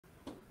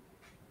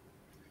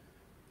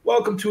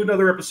Welcome to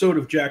another episode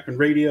of Jackman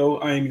Radio.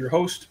 I am your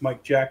host,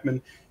 Mike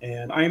Jackman,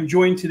 and I am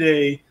joined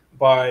today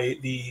by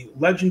the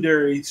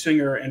legendary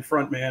singer and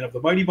frontman of the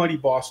Mighty Mighty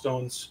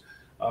Bosstones,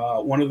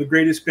 one of the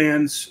greatest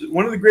bands,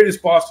 one of the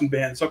greatest Boston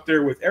bands, up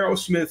there with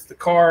Aerosmith, The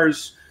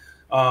Cars,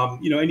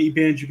 any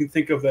bands you can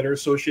think of that are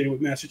associated with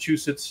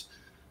Massachusetts.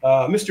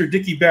 Mr.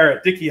 Dicky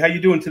Barrett. Dicky, how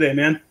you doing today,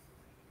 man?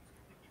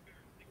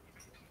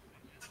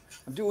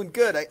 I'm doing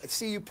good. I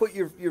see you put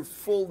your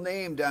full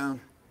name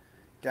down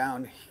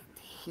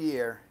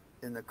here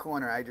in the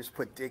corner. I just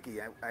put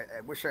Dicky.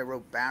 I wish I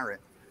wrote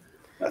Barrett.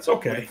 That's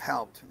okay. Would have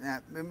helped. Yeah.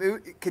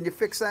 Can you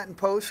fix that in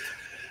post?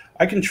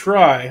 I can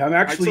try. I'm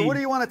actually. Right, so what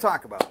do you want to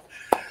talk about?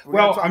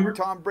 I'm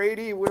Tom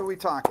Brady. What are we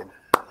talking?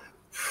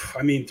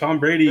 I mean, Tom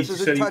Brady. Is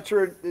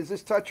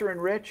this Toucher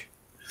and Rich?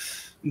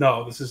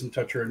 No, this isn't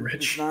Toucher and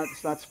Rich.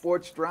 It's not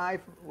Sports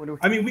Drive.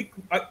 I mean,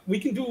 we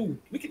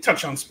can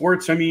touch on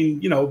sports. I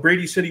mean,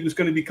 Brady said he was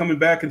going to be coming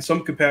back in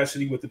some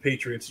capacity with the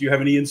Patriots. Do you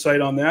have any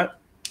insight on that?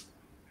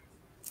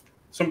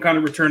 Some kind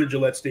of return to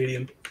Gillette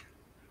Stadium.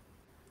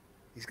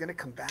 He's going to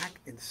come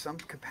back in some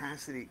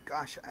capacity.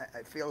 Gosh,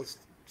 I feel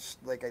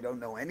like I don't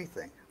know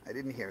anything. I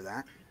didn't hear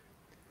that.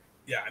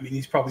 Yeah, I mean,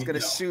 he's probably going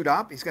to suit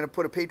up. He's going to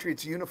put a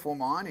Patriots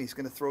uniform on. He's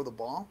going to throw the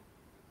ball.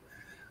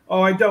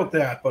 Oh, I doubt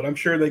that, but I'm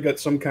sure they got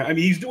some kind. I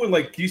mean, he's doing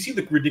do you see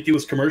the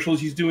ridiculous commercials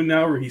he's doing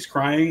now where he's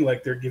crying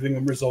like they're giving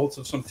him results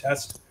of some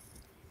test?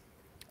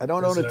 I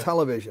don't own a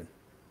television.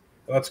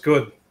 That's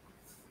good.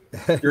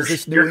 Is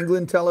this New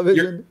England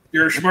television?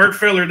 You're a smart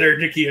feller there,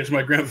 Dicky, as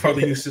my grandfather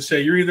used to say.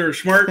 You're either a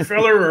smart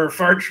feller or a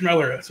fart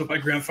schmeller. That's what my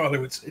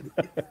grandfather would say.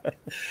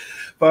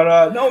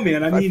 But no,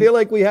 man, I feel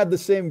like we had the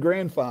same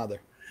grandfather.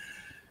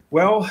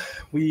 Well,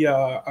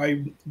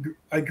 I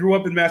grew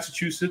up in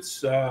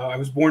Massachusetts. I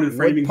was born in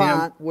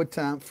Framingham. What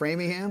town?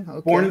 Framingham?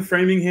 Okay. Born in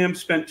Framingham,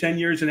 spent 10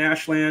 years in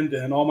Ashland,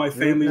 and all my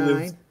family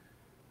lived.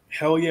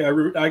 Hell yeah!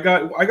 I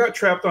got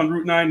trapped on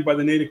Route 9 by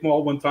the Natick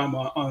Mall one time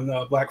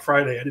on Black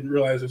Friday. I didn't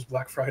realize it was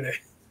Black Friday.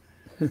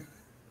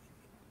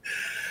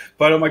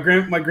 But my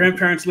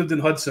grandparents lived in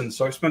Hudson,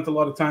 so I spent a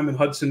lot of time in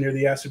Hudson near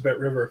the Assabet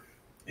River,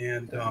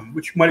 and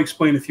which might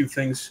explain a few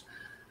things.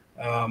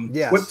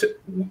 Yes.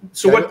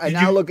 I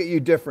now look at you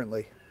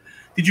differently.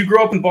 Did you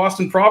grow up in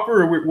Boston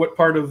proper, or what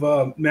part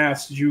of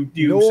Mass did you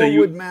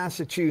Norwood,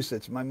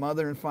 Massachusetts. My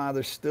mother and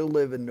father still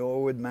live in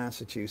Norwood,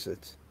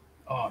 Massachusetts.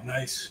 Oh,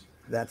 nice.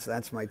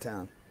 That's my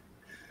town.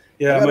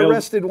 Yeah, I got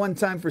arrested one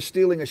time for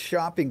stealing a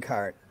shopping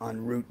cart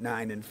on Route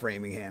 9 in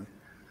Framingham.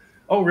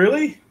 Oh,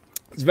 really?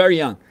 I was very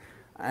young,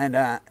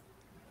 and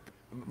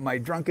my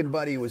drunken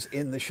buddy was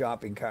in the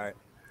shopping cart,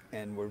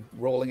 and we're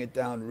rolling it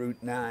down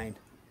Route 9.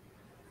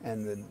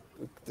 And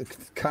the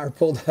car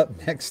pulled up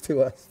next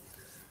to us.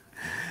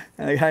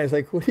 And the guy was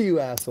like, "What are you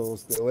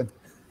assholes doing?"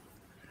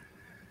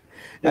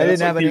 Yeah, I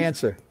didn't have an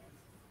answer.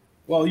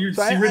 Well, you're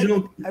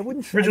the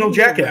original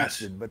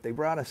jackass. Arrested, but they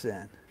brought us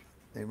in.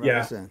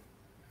 Us in.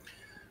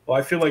 Well,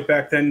 I feel like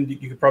back then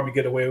you could probably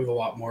get away with a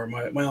lot more.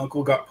 My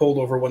uncle got pulled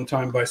over one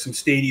time by some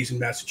stadies in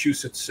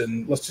Massachusetts,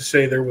 and let's just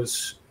say there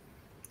was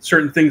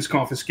certain things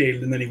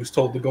confiscated, and then he was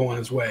told to go on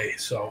his way.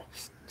 So,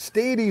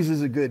 stadies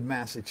is a good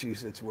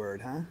Massachusetts word,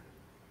 huh?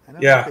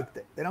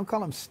 They don't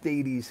call them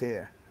stadies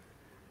here.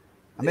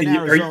 I'm in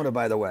Arizona,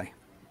 by the way.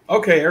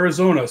 Okay,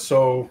 Arizona.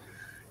 So,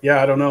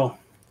 yeah, I don't know.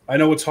 I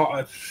know it's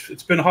hot.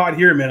 It's been hot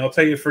here, man. I'll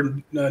tell you,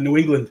 for New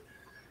England,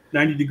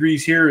 90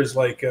 degrees here is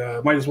like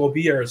might as well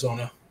be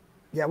Arizona.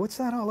 Yeah, what's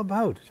that all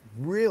about?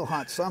 Real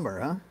hot summer,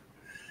 huh?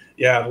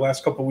 Yeah, the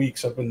last couple of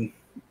weeks I've been,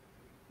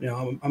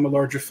 I'm a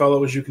larger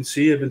fellow, as you can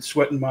see. I've been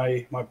sweating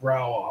my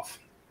brow off.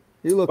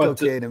 You look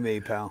okay to me,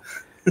 pal.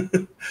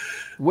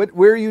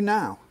 Where are you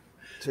now?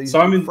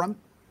 So I'm from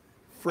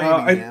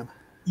Framingham.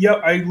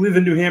 I live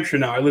in New Hampshire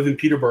now. I live in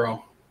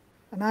Peterborough.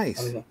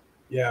 Nice.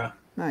 Yeah.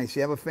 Nice.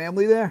 You have a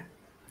family there?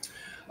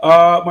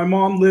 My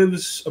mom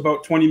lives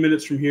about 20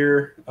 minutes from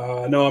here.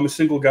 No, I'm a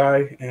single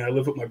guy, and I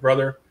live with my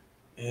brother.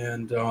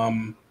 And,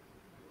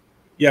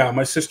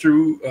 my sister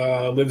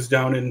lives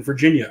down in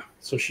Virginia,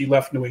 so she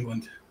left New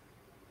England.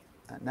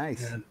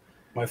 Nice. And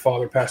my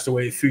father passed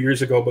away a few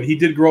years ago, but he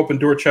did grow up in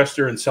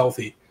Dorchester and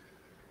Southie.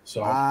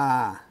 So,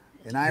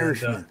 an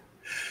Irishman.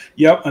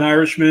 Yep, an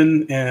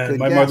Irishman, and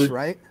my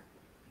mother.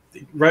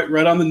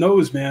 Right on the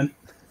nose, man.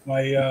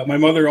 My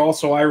mother,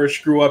 also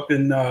Irish, grew up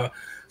in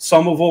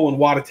Somerville and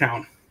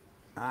Watertown.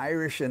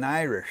 Irish and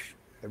Irish,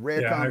 a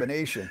rare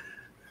combination.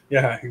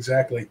 Yeah,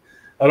 exactly.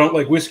 I don't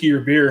like whiskey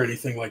or beer or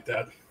anything like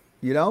that.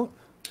 You don't?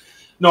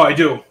 No, I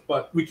do,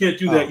 but we can't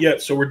do that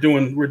yet. So we're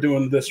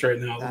doing this right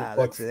now.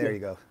 There you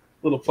go.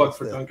 Little plug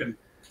for Duncan.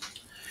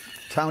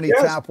 Towny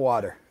tap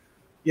water.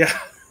 Yeah,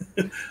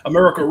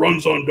 America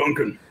runs on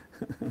Duncan.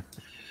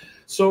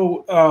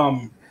 So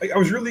I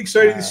was really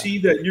excited to see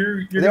that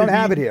you're. They don't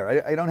have it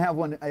here. I don't have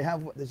one.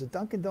 There's a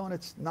Dunkin'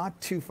 Donuts not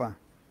too far.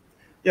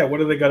 Yeah, what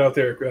do they got out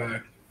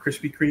there?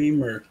 Krispy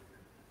Kreme or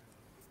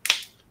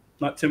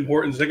not Tim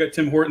Hortons? They got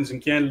Tim Hortons in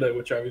Canada,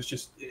 which I was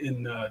just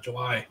in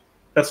July.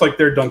 That's like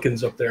their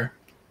Dunkins up there.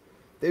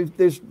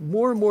 There's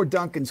more and more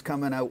Dunkins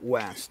coming out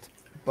west,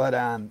 but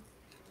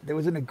there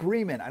was an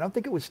agreement. I don't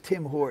think it was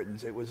Tim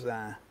Hortons. It was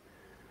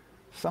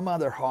some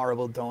other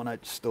horrible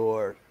donut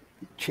store,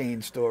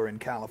 chain store in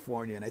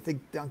California. And I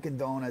think Dunkin'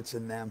 Donuts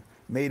and them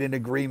made an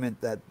agreement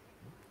that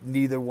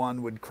neither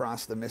one would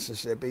cross the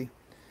Mississippi.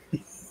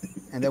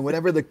 And then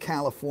whatever the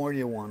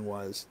California one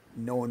was,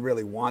 no one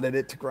really wanted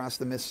it to cross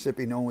the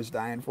Mississippi. No one was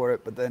dying for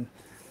it. But then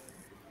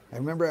I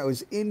remember I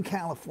was in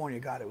California.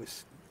 God, it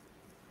was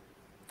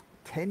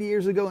 10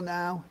 years ago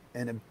now.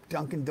 And a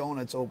Dunkin'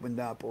 Donuts opened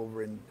up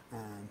over in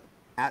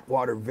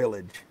Atwater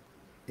Village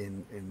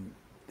in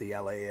the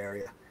LA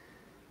area.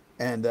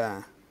 And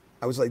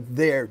I was like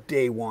there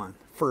day one,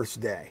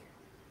 first day,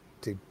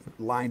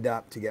 lined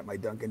up to get my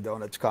Dunkin'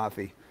 Donuts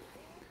coffee.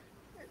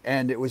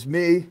 And it was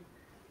me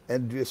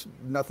and just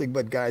nothing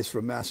but guys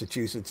from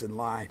Massachusetts in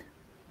line.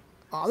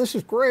 Oh, this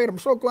is great. I'm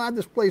so glad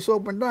this place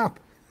opened up.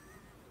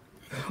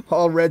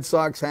 All Red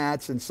Sox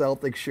hats and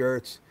Celtic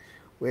shirts,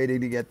 waiting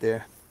to get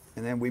there.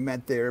 And then we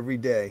met there every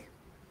day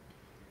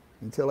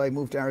until I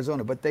moved to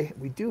Arizona. But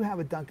we do have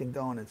a Dunkin'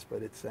 Donuts,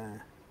 but it's out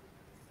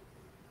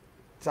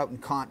in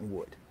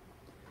Cottonwood,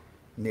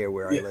 near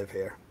where I live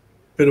here.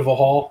 Bit of a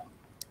haul.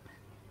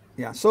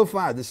 Yeah, so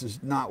far this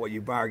is not what you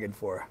bargained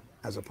for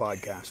as a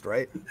podcast,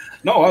 right?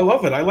 No, I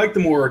love it. I like the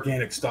more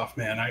organic stuff,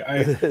 man.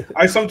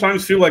 I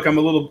sometimes feel like I'm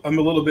a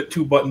little bit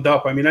too buttoned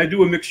up. I mean, I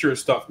do a mixture of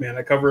stuff, man.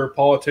 I cover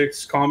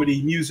politics,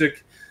 comedy,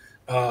 music,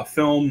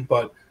 film,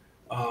 but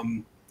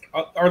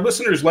our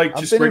listeners like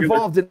I've been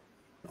involved in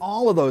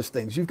all of those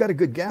things. You've got a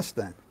good guest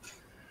then.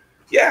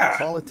 Yeah.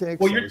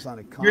 Politics. Well, I was on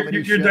a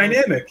comedy show. You're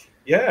dynamic.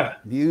 Yeah.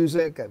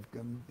 Music.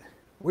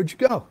 Where'd you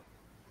go?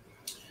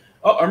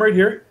 Oh, I'm right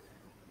here.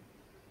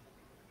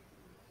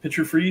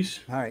 Picture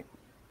freeze. All right.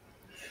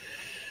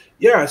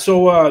 Yeah,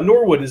 so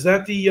Norwood, is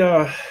that the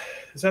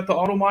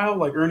Auto Mile,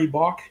 like Ernie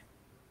Bach?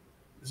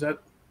 Is that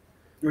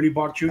Ernie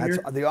Bach Jr.? That's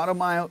the Auto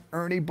Mile.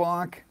 Ernie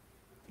Bach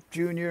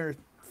Jr.,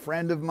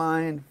 friend of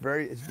mine.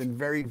 It's been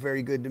very,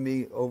 very good to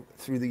me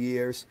through the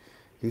years.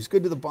 He was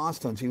good to the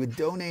Bosstones. He would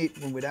donate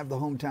when we'd have the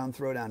hometown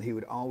throwdown. He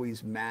would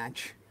always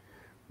match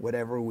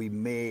whatever we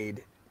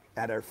made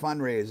at our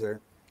fundraiser,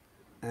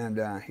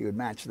 and he would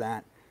match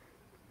that.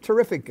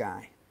 Terrific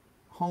guy,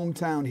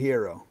 hometown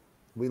hero.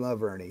 We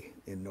love Ernie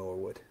in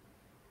Norwood.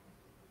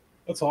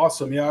 That's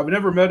awesome. Yeah, I've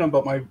never met him,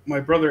 but my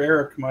brother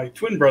Eric, my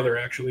twin brother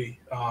actually,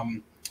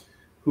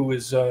 who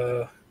is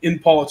in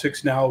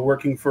politics now,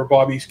 working for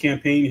Bobby's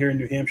campaign here in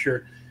New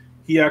Hampshire,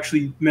 he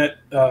actually met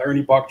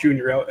Ernie Bach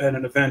Jr. out at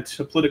an event,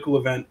 a political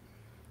event,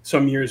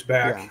 some years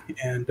back,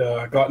 and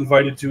got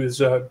invited to his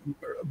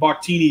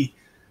Bachtini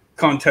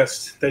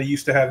contest that he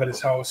used to have at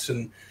his house,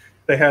 and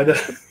they had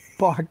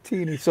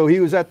Bachtini. So he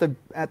was at the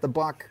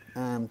Bach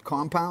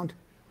compound.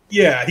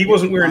 Yeah, he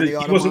wasn't wearing a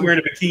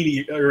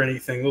bikini or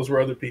anything. Those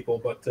were other people,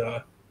 but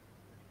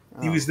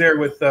he was there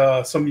with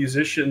a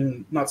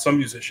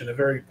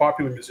very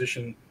popular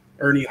musician,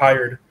 Ernie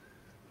hired,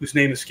 whose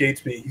name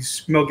escapes me.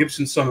 He's Mel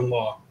Gibson's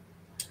son-in-law.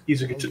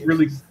 He's a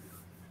really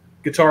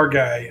guitar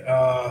guy.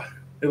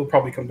 It'll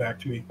probably come back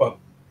to me, but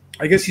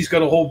I guess he's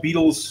got a whole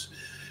Beatles.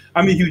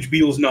 I'm a huge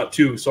Beatles nut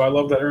too, so I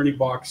love that Ernie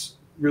Bach's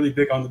really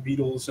big on the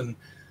Beatles, and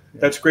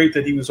that's great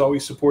that he was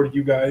always supported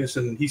you guys,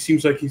 and he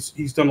seems like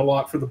he's done a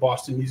lot for the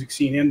Boston music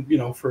scene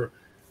and for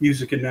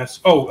music in Ness.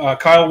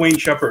 Kyle Wayne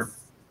Shepherd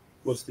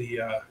was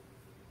the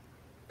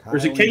or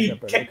is it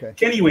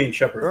Kenny Wayne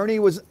Shepherd? Ernie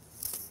was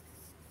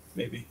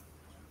maybe.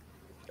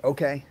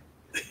 Okay.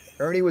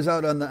 Ernie was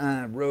out on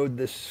the road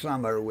this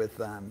summer with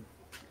the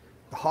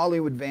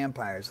Hollywood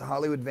Vampires. The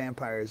Hollywood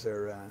Vampires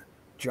are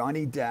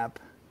Johnny Depp,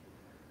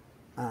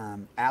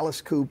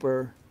 Alice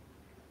Cooper,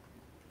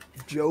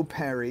 Joe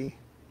Perry,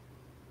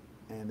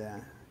 and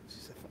I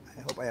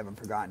hope I haven't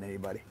forgotten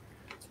anybody.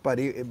 But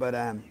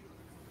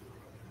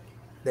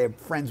they're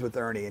friends with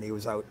Ernie, and he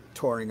was out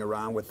touring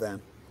around with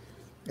them.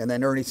 And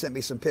then Ernie sent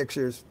me some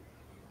pictures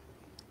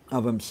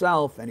of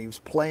himself, and he was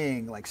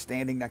playing, like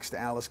standing next to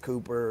Alice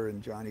Cooper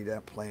and Johnny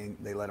Depp playing.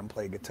 They let him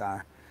play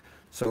guitar.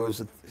 So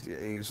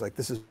he was like,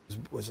 this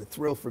was a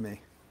thrill for me.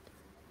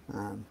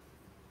 But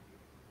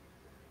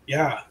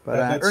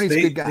Ernie's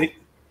a good guy.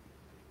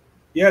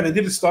 They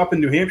did a stop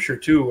in New Hampshire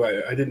too.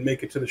 I didn't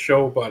make it to the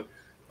show, but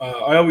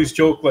I always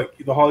joke like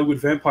the Hollywood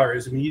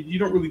Vampires. I mean, you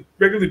don't really,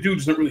 regular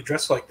dudes don't really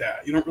dress like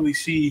that. You don't really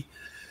see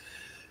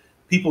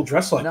people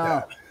dress like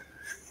that.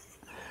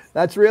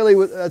 That's funny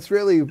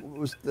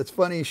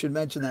you should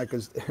mention that,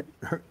 because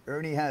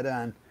Ernie had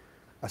on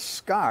a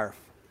scarf,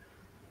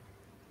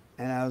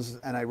 and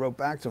I wrote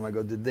back to him. I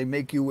go, did they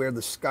make you wear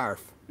the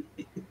scarf?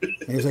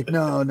 And he's like,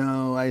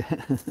 no, I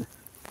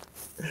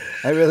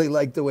really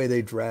like the way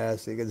they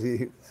dress, because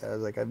I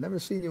was like, I've never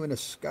seen you in a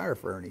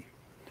scarf, Ernie.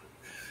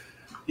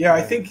 Yeah,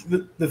 I think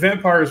the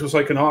Vampires was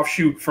like an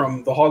offshoot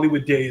from the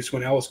Hollywood days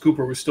when Alice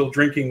Cooper was still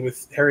drinking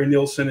with Harry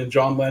Nilsson and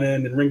John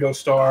Lennon and Ringo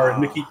Starr and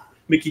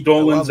Mickey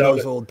Dolenz. I love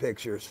those old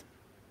pictures.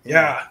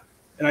 Yeah,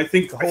 and I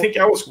think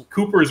Alice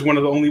Cooper is one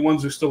of the only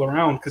ones who's still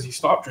around because he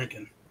stopped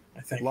drinking.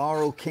 I think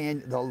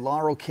the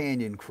Laurel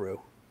Canyon crew.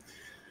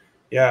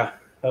 Yeah,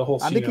 that whole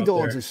scene. Mickey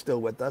Dolenz is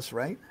still with us,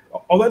 right?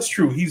 Oh, that's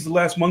true. He's the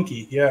last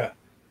monkey. Yeah.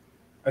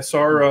 I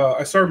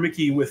saw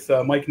Mickey with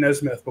Mike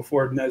Nesmith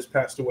before Nez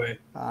passed away.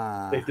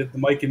 They did the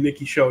Mike and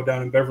Mickey show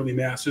down in Beverly,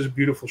 Mass. It was a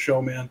beautiful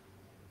show, man.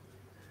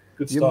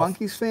 Good You a stuff.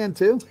 Monkees fan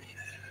too?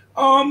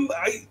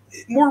 I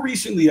more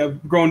recently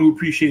I've grown to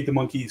appreciate the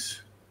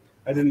Monkees.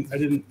 I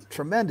didn't.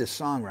 Tremendous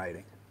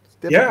songwriting. It's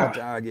difficult Yeah.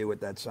 to argue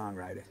with that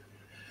songwriting.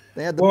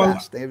 They had the Well,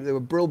 best. They were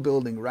brill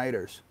building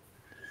writers.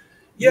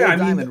 yeah, Neil I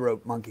mean, Diamond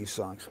wrote Monkees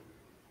songs.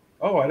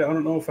 oh, I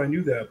don't know if I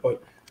knew that,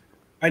 but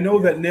I know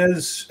Yeah. that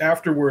Nez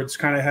afterwards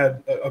kind of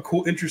had a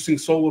cool, interesting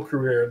solo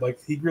career.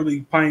 Like he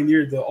really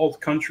pioneered the alt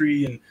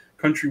country and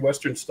country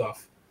western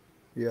stuff.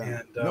 Yeah.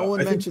 And No one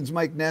I think mentions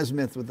Mike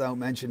Nesmith without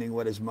mentioning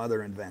what his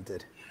mother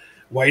invented.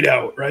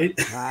 Whiteout, right?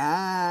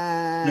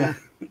 Yeah. Ah,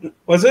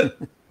 Was it?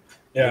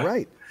 you're Yeah,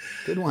 right.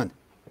 Good one.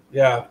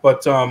 yeah.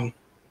 But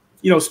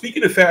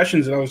speaking of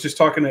fashions, and I was just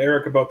talking to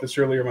Eric about this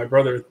earlier. My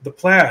brother, the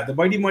plaid, the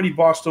Mighty Mighty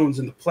Bosstones,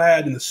 and the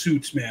plaid and the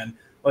suits, man.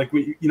 Like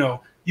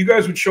you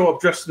guys would show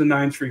up dressed to the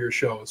nines for your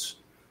shows.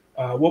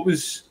 What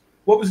was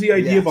the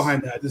idea Yes.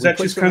 behind that? Is We that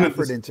put just some kind of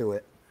effort into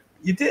it.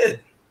 you did?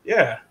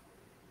 Yeah,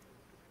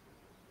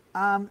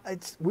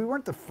 We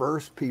weren't the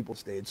first people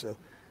stage, so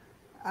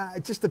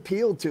it just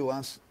appealed to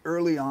us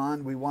early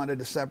on. We wanted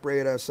to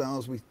separate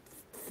ourselves. We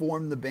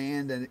formed the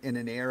band in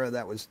an era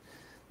that was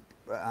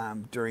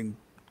during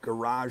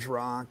garage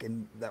rock,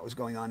 and that was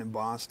going on in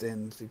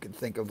Boston. So you could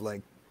think of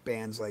like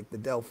bands like the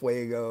Del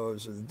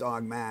Fuegos or the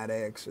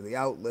Dogmatics or the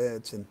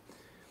Outlets, and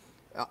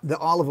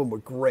all of them were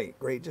great,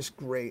 just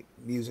great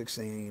music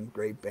scene,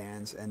 great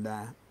bands, and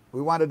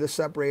we wanted to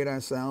separate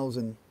ourselves,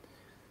 and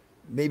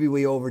maybe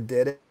we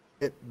overdid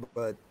it,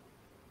 but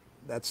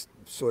that's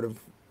sort of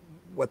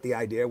what the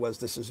idea was.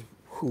 This is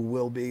who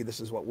we'll be. This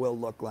is what we'll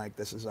look like.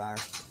 This is our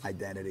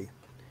identity,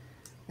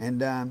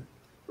 and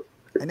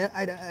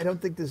I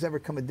don't think there's ever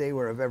come a day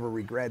where I've ever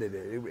regretted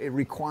it. It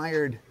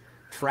required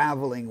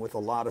traveling with a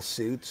lot of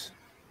suits,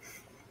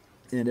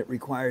 and it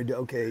required,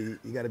 okay,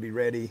 you got to be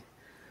ready,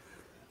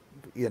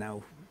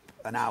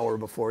 an hour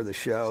before the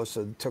show.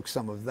 So it took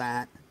some of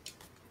that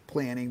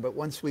planning. But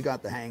once we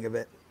got the hang of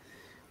it,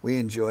 we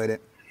enjoyed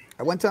it.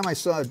 One time I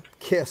saw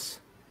Kiss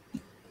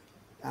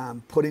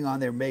putting on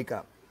their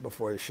makeup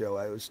before the show.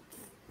 I was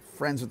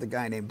friends with a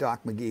guy named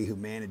Doc McGee who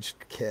managed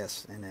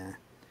Kiss, and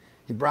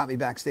he brought me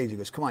backstage. He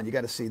goes, "Come on, you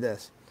got to see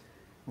this."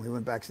 And we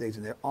went backstage,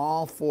 and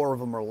all four of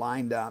them are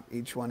lined up.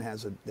 Each one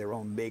has their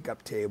own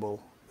makeup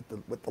table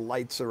with the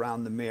lights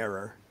around the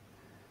mirror,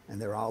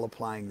 and they're all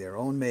applying their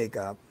own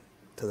makeup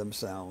to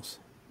themselves,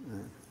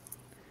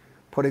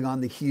 putting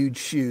on the huge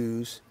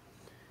shoes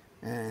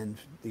and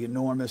the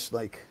enormous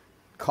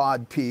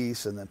cod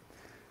piece and the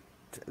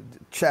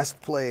chest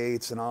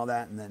plates and all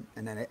that,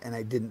 and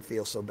I didn't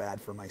feel so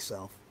bad for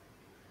myself.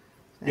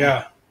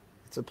 yeah.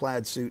 It's a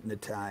plaid suit and a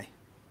tie.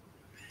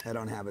 I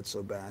don't have it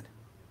so bad.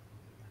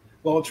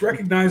 Well, it's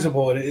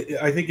recognizable, and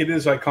I think it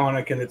is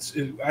iconic,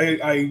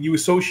 and you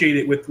associate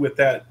it with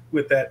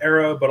that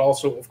era, but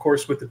also, of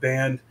course, with the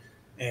band.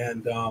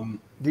 And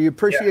Do you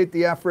appreciate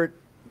the effort?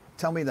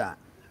 Tell me that.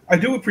 I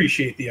do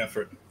appreciate the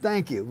effort.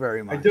 Thank you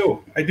very much.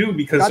 I do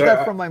because Got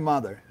that from my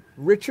mother.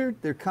 Richard,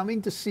 they're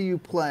coming to see you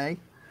play.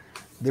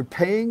 They're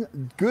paying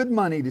good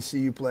money to see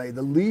you play.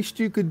 The least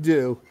you could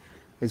do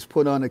is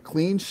put on a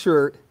clean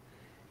shirt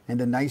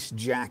and a nice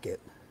jacket.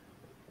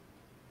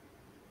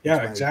 yeah,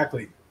 That's my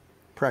exactly.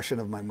 impression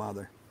of my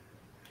mother.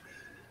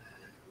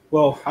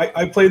 Well,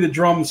 I play the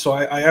drums, so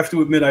I have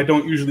to admit I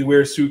don't usually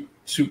wear suit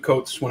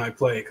coats when I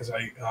play because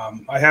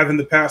I have in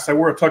the past. I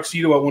wore a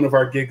tuxedo at one of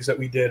our gigs that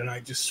we did, and I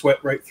just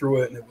sweat right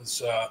through it, and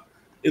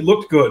it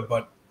looked good,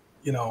 but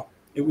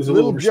it was a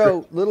little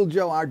restrictive. Little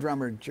Joe, our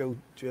drummer, Joe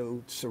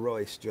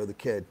Sorois, Joe the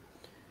Kid.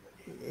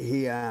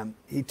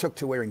 He took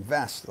to wearing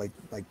vests like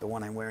the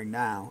one I'm wearing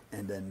now,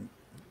 and then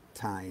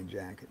tie and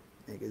jacket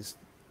because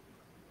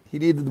he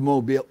needed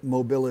the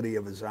mobility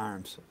of his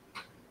arms.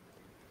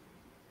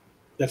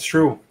 That's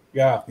true.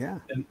 Yeah. Yeah.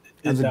 And,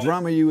 As a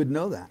drummer, you would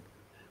know that.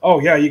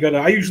 oh yeah, you gotta.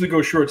 I usually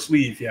go short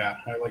sleeve. Yeah,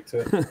 I like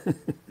to.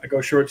 I go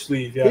short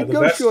sleeve. Yeah, He'd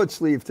go short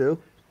sleeve too.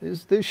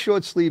 There's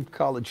short sleeve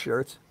collared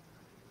shirts.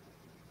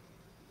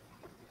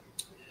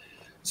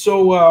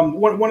 So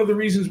one of the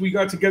reasons we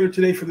got together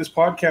today for this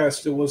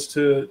podcast was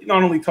to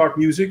not only talk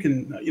music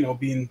and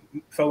being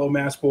fellow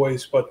Mass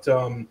boys, but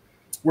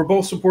we're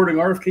both supporting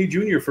RFK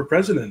Jr. for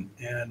president.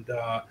 And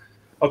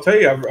I'll tell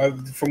you,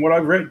 from what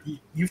I've read,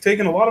 you've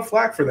taken a lot of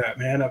flack for that,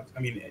 man. I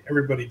mean,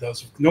 everybody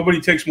does. Nobody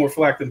takes more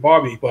flack than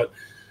Bobby. But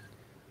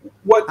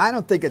what I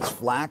don't think it's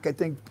flack. I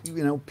think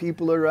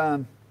people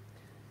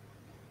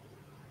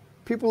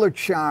are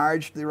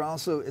charged. We're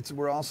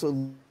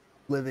also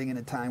living in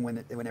a time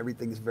when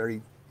everything's very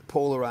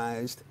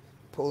polarizing,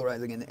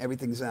 and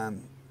everything's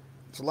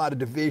it's a lot of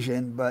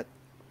division. But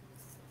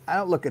I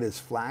don't look at it as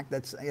flack.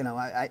 That's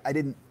I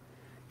didn't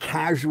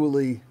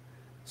casually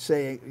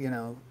say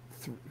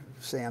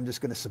say I'm just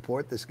going to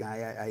support this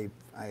guy.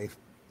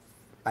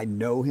 I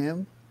know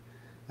him.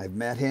 I've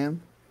met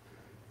him.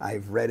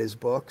 I've read his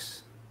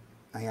books.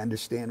 I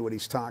understand what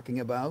he's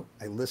talking about.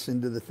 I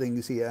listen to the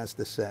things he has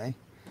to say,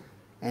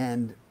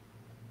 and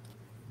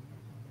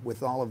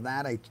with all of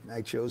that,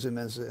 I chose him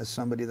as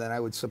somebody that I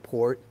would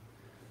support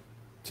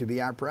to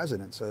be our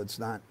president. So it's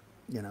not,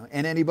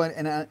 and anybody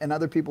and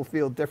other people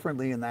feel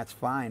differently, and that's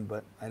fine.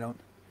 But I don't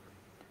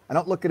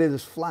look at it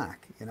as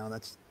flack.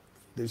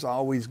 There's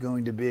always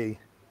going to be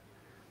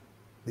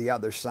the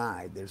other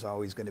side. There's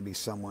always going to be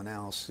someone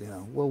else.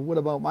 Well, what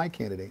about my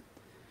candidate?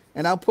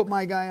 And I'll put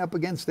my guy up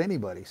against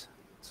anybody's.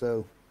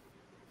 So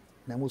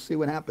then we'll see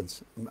what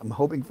happens. I'm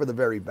hoping for the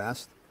very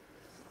best,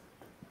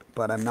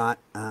 but I'm not.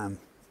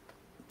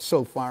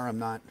 So far, I'm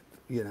not,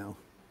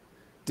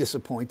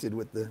 disappointed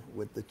with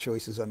the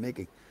choices I'm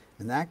making,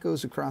 and that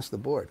goes across the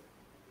board.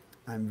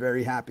 I'm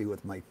very happy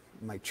with my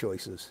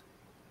choices.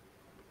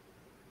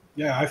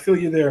 Yeah, I feel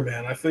you there,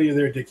 man. I feel you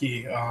there,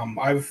 Dicky.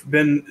 I've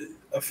been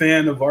a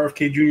fan of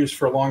RFK Jr.'s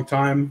for a long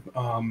time.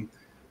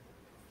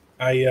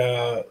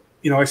 I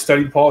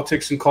studied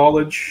politics in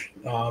college.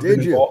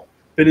 Did you?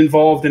 Been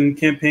involved in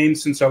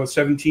campaigns since I was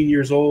 17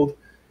 years old,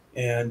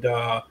 and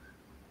I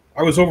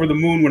was over the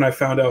moon when I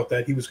found out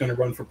that he was going to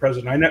run for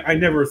president. I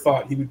never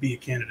thought he would be a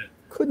candidate.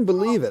 Couldn't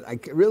believe it. I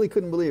really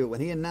couldn't believe it.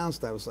 When he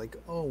announced, I was like,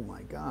 oh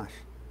my gosh,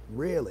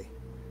 really?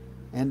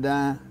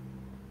 And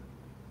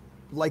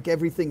like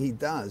everything he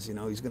does,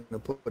 he's going to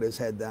put his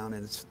head down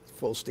and it's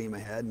full steam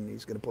ahead, and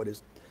he's going to put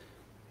his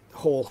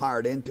whole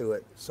heart into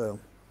it. So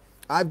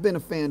I've been a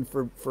fan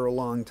for a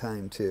long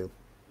time too.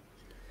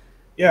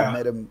 Yeah. I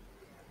met him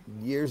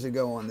years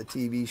ago on the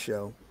TV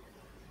show.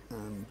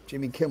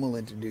 Jimmy Kimmel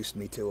introduced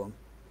me to him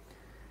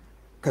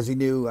because he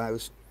knew I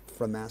was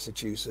from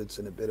Massachusetts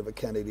and a bit of a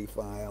Kennedy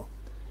file.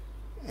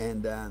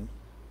 And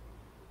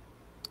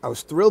I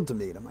was thrilled to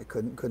meet him. I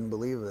couldn't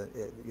believe it.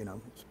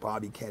 It's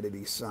Bobby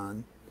Kennedy's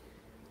son.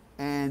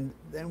 And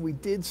then we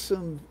did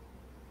a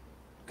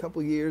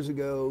couple years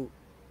ago,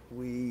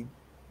 we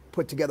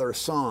put together a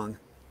song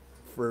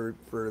for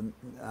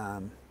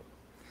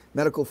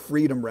medical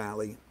freedom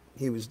rally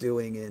he was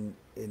doing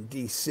in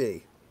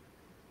D.C.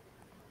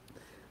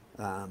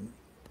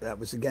 That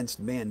was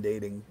against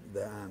mandating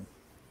the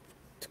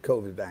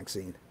COVID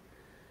vaccine.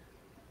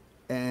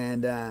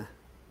 And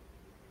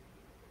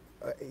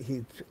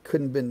he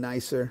couldn't have been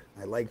nicer.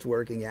 I liked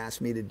working. He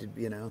asked me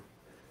to,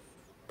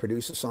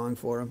 produce a song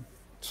for him.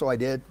 So I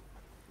did,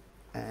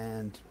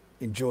 and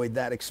enjoyed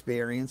that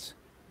experience.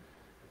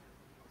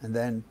 And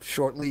then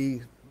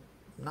shortly,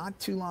 not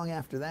too long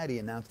after that, he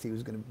announced he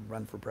was going to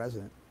run for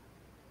president.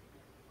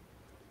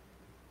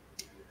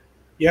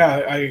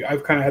 Yeah,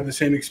 I've kind of had the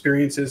same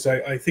experiences.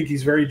 I think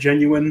he's very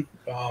genuine.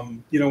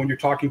 When you're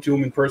talking to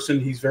him in person,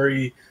 he's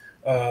very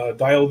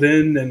dialed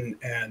in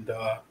and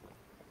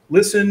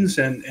listens,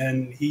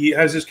 and he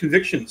has his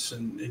convictions.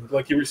 And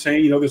like you were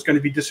saying, there's going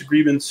to be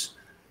disagreements,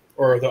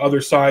 or the other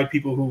side,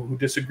 people who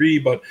disagree.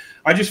 But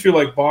I just feel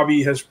like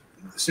Bobby has,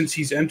 since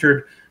he's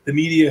entered, the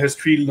media has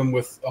treated him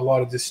with a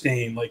lot of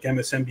disdain, like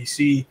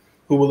MSNBC,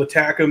 who will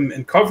attack him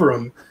and cover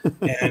him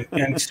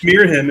and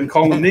smear him and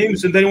call him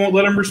names, and they won't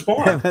let him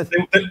respond.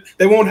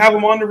 They won't have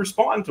him on to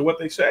respond to what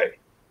they say.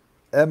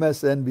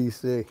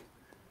 MSNBC.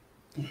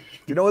 Do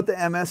you know what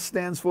the MS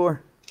stands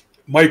for?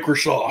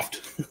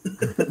 Microsoft.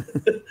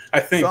 I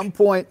think.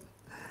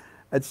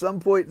 At some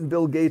point in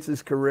Bill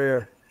Gates'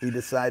 career, he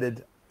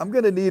decided, I'm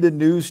going to need a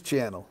news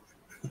channel.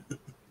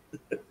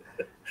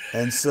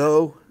 And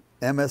so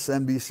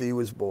MSNBC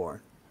was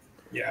born.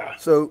 Yeah.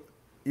 So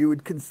you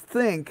would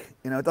think,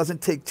 it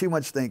doesn't take too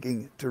much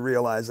thinking to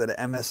realize that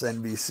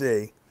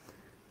MSNBC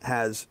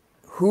has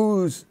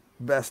whose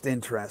best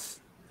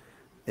interests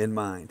in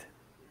mind?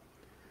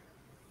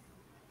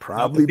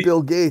 Probably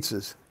Bill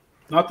Gates's.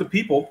 Not the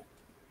people,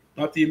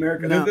 not the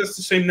American. No. That's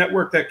the same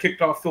network that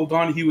kicked off Phil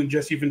Donahue and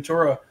Jesse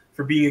Ventura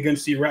for being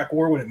against the Iraq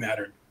War when it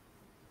mattered.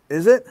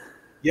 Is it?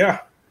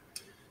 Yeah.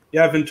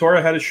 Yeah,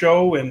 Ventura had a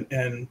show, and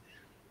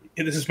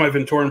this is my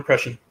Ventura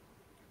impression.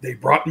 They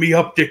brought me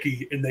up,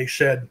 Dicky, and they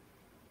said,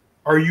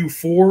 "Are you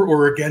for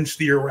or against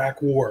the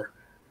Iraq War?"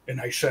 And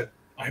I said,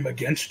 "I'm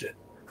against it."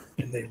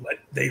 And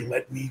they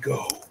let me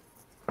go.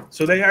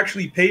 So they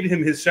actually paid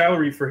him his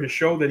salary for his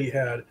show that he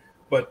had,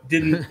 but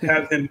didn't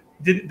have him.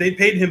 They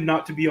paid him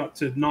not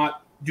to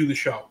not do the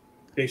show,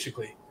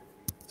 basically.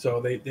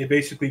 So they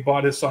basically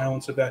bought his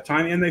silence at that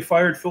time, and they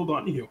fired Phil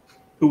Donahue,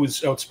 who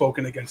was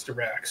outspoken against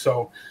Iraq.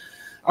 So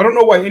I don't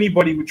know why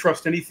anybody would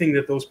trust anything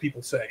that those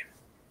people say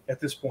at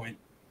this point,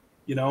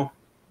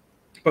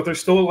 But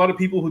there's still a lot of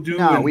people who do.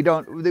 No, we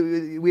don't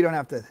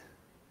have to.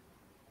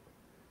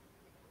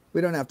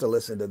 We don't have to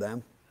listen to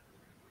them.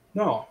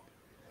 No,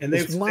 and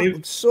they've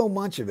so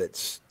much of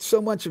it,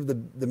 so much of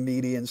the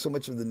media and so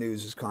much of the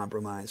news is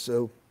compromised.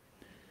 So,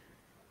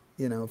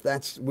 if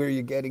that's where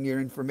you're getting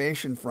your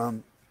information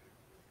from,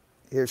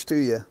 here's to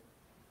you.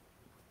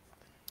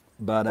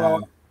 But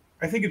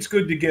I think it's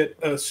good to get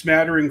a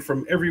smattering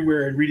from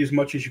everywhere and read as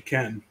much as you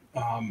can.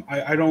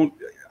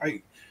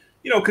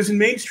 Because in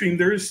mainstream,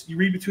 you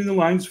read between the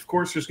lines. Of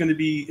course, there's going to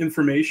be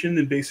information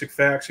and basic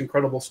facts,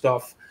 incredible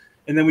stuff.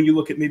 And then when you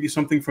look at maybe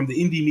something from the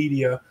indie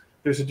media,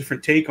 there's a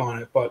different take on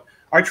it. But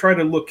I try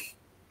to look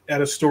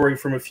at a story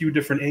from a few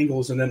different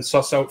angles and then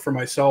suss out for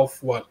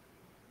myself what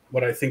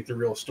I think the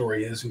real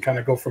story is and kind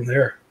of go from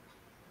there.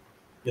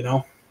 you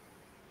know?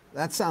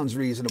 That sounds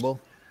reasonable.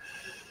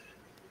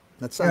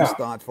 That sounds Yeah.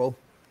 thoughtful.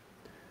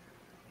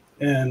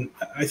 And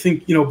I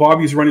think,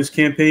 Bobby's run his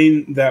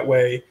campaign that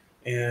way.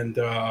 And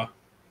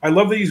I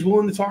love that he's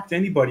willing to talk to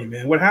anybody,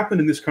 man. What happened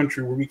in this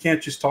country where we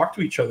can't just talk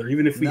to each other,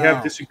 even if we have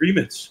No,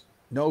 disagreements?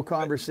 no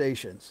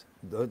conversations.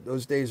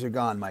 Those days are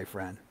gone, my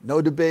friend.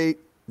 No debate.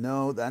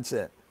 No, that's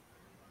it.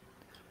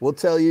 We'll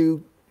tell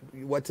you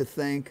what to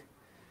think.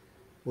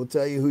 We'll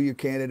tell you who your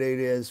candidate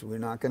is. We're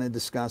not going to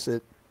discuss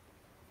it.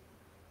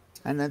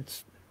 And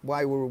that's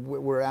why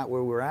we're at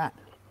where we're at.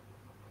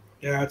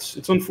 Yeah,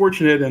 it's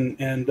unfortunate.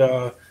 And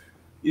so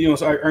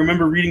I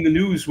remember reading the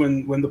news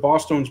when the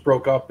Bosstones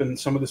broke up and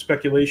some of the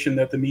speculation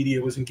that the media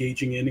was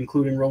engaging in,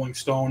 including Rolling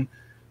Stone,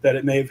 that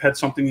it may have had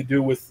something to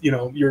do with,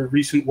 your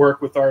recent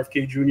work with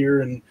RFK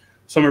Jr. and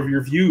some of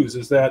your views.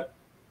 Was that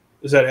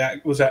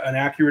an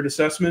accurate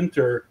assessment,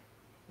 or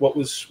what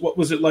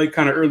was it like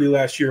kind of early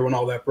last year when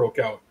all that broke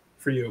out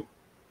for you?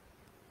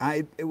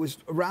 It was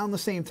around the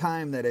same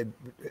time that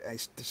I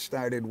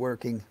started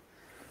working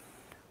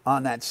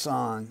on that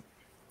song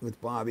with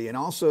Bobby, and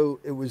also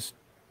it was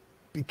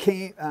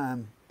became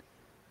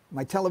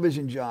my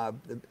television job,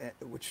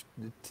 which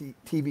the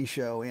TV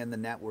show and the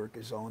network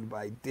is owned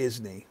by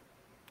Disney,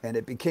 and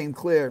it became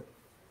clear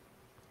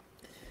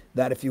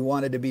that if you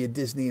wanted to be a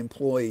Disney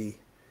employee,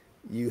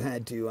 you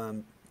had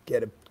to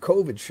get a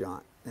COVID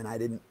shot, and I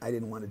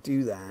didn't want to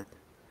do that.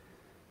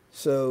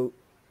 So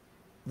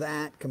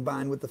that,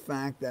 combined with the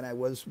fact that I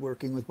was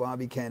working with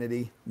Bobby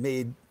Kennedy,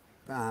 made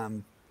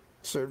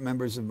certain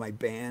members of my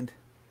band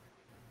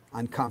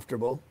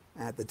uncomfortable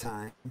at the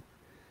time,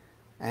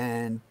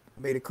 and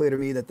made it clear to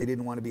me that they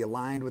didn't want to be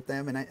aligned with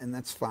them, and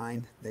that's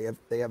fine. They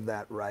have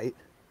that right.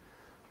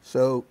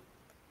 So,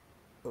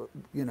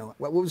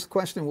 what was the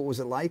question? What was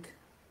it like?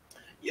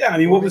 Yeah, I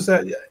mean, what was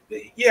that?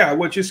 Yeah,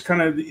 what just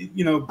kind of,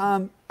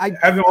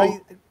 having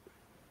all.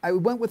 I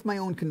went with my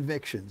own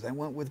convictions. I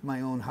went with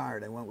my own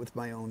heart. I went with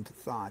my own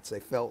thoughts. I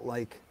felt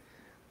like,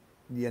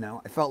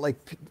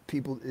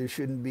 people, there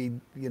shouldn't be,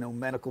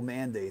 medical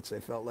mandates. I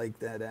felt like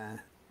that,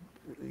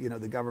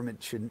 the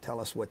government shouldn't tell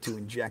us what to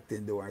inject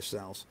into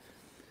ourselves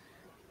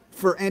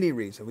for any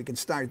reason. We can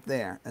start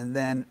there. And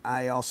then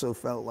I also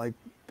felt like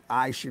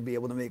I should be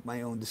able to make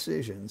my own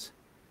decisions.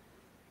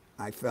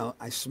 I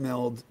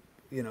smelled,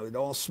 it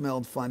all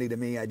smelled funny to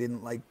me. I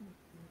didn't like,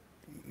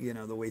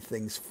 the way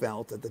things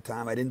felt at the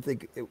time. I didn't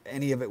think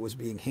any of it was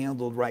being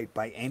handled right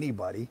by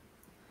anybody.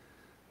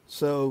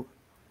 So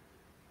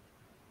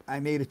I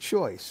made a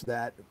choice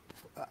that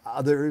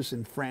others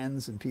and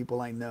friends and people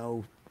I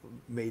know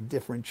made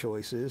different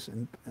choices,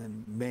 and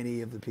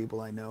many of the people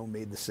I know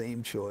made the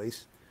same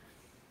choice.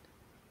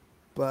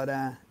 But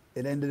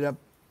it ended up,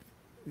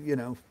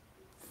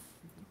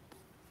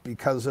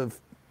 because of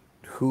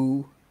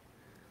who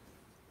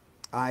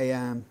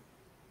I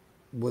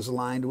was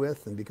aligned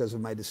with, and because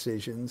of my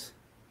decisions,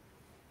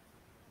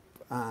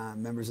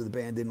 members of the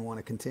band didn't want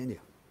to continue.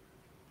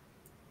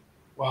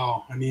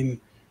 Wow. I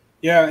mean,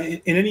 yeah,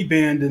 in any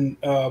band, and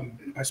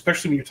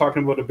especially when you're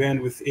talking about a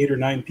band with 8 or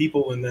 9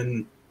 people, and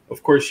then,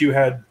 of course, you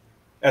had,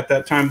 at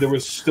that time, there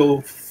was still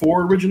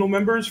 4 original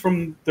members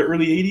from the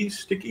early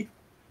 80s, Dicky?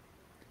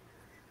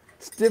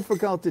 It's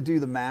difficult to do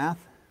the math.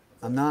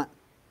 I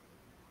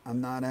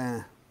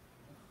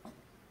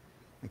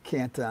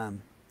can't,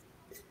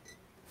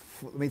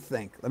 let me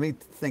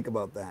think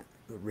about that,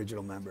 the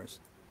original members.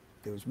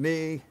 There was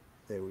me,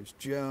 there was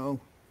Joe,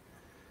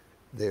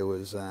 there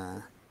was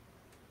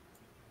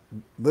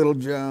Little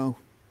Joe,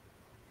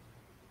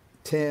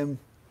 Tim,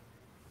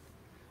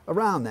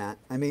 around that.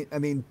 I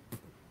mean,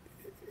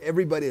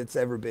 everybody that's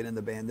ever been in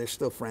the band, they're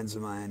still friends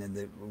of mine,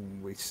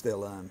 and we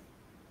still,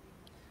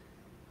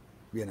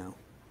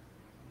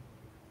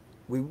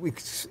 we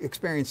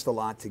experienced a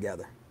lot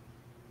together.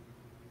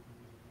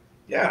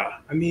 Yeah,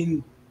 I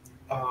mean,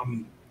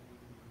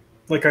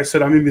 like I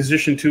said, I'm a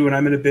musician too, and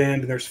I'm in a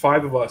band, and there's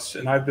 5 of us,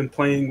 and I've been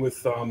playing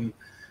with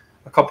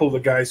a couple of the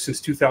guys since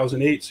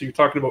 2008. So you're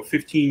talking about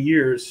 15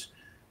 years,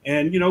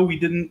 and we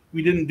didn't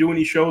do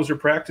any shows or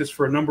practice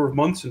for a number of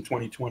months in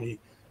 2020,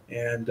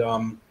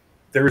 and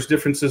there was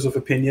differences of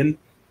opinion,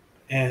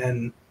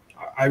 and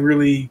I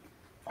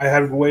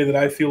have a way that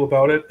I feel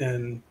about it,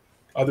 and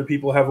other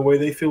people have a way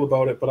they feel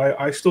about it. But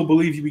I still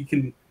believe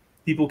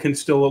people can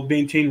still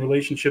maintain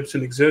relationships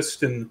and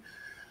exist and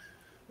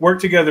work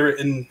together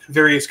in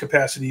various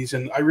capacities.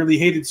 And I really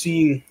hated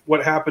seeing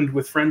what happened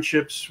with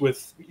friendships,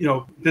 with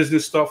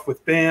business stuff,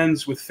 with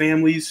bands, with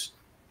families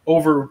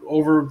over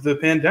the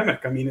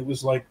pandemic. I mean,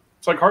 it's like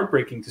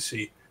heartbreaking to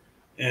see.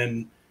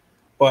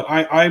 But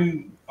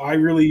I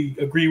really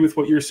agree with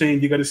what you're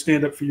saying. You got to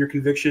stand up for your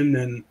conviction.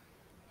 And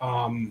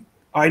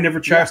I never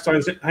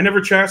chastised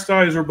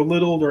or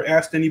belittled or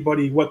asked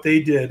anybody what they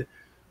did,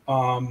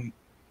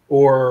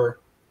 or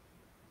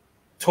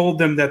told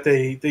them that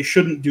they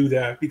shouldn't do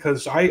that,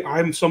 because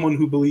I'm someone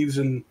who believes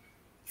in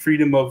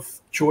freedom of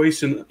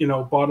choice and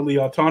bodily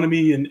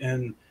autonomy,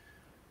 and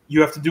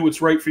you have to do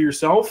what's right for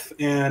yourself.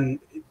 And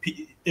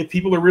if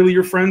people are really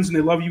your friends and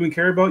they love you and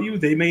care about you,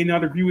 they may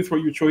not agree with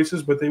what your choice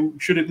is, but they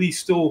should at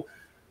least still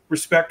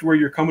respect where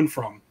you're coming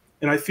from.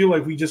 And I feel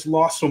like we just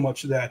lost so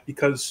much of that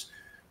because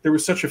there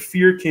was such a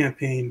fear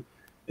campaign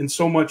and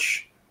so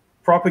much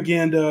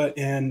propaganda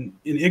and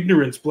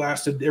ignorance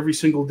blasted every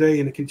single day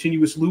in a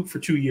continuous loop for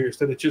 2 years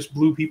that it just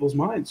blew people's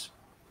minds.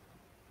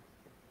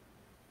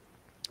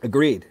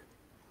 Agreed.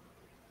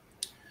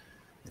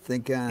 I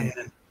think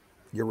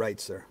you're right,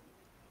 sir.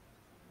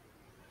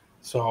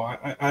 So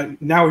I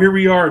now here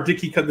we are,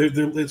 Dicky.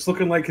 It's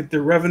looking like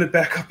they're revving it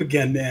back up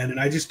again, man. And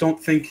I just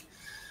don't think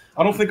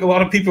a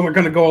lot of people are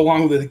going to go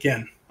along with it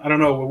again. I don't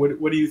know.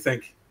 What do you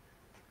think?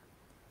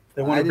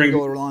 They want to bring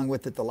go along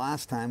with it the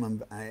last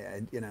time.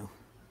 You know,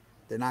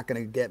 they're not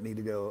going to get me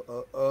to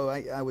go.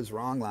 I was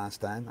wrong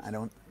last time. I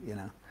don't. You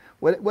know,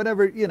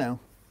 whatever. You know,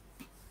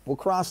 we'll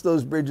cross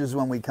those bridges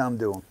when we come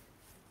to them.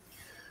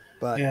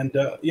 But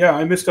yeah,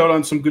 I missed out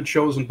on some good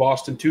shows in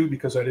Boston too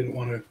because I didn't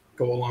want to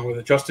go along with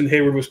it. Justin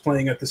Hayward was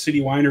playing at the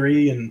City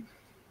Winery,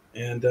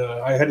 and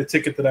I had a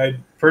ticket that I'd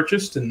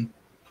purchased, and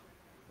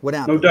what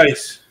happened? No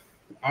dice.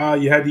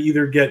 You had to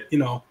either get, you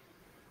know,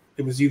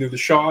 it was either the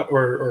shot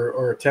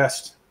or a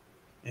test,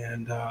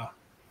 and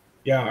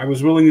yeah, I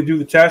was willing to do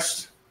the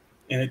test,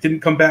 and it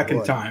didn't come back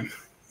in time.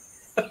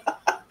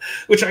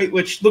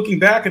 which looking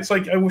back, it's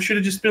like I should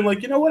have just been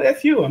like, you know what,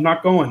 F you, I'm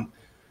not going.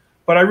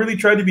 But I really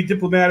tried to be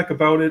diplomatic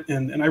about it,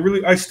 and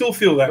I still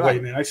feel that way,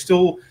 man.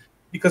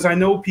 Because I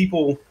know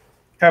people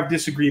have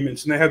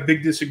disagreements, and they have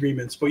big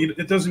disagreements, but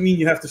it doesn't mean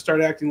you have to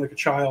start acting like a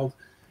child.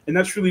 And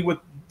that's really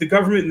what the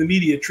government and the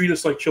media treat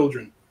us like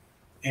children.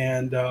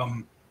 And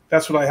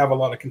that's what I have a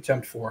lot of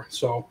contempt for.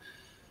 So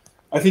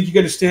I think you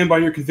got to stand by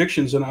your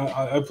convictions, and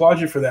I applaud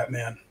you for that,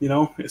 man. You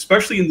know,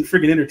 especially in the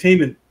friggin'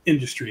 entertainment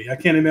industry. I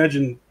can't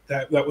imagine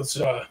that was,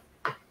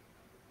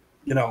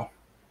 you know,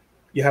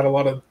 you had a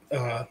lot of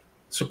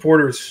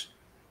supporters,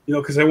 you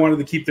know, because they wanted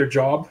to keep their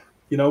job,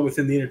 you know,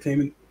 within the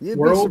entertainment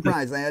world. You'd be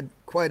surprised.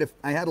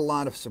 I had a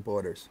lot of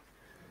supporters.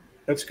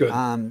 That's good.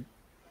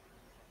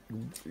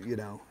 You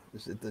know,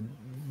 is it the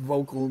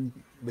vocal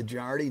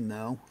majority?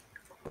 No,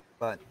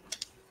 but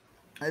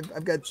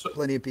I've got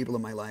plenty of people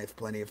in my life,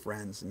 plenty of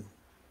friends, and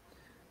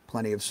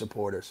plenty of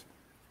supporters.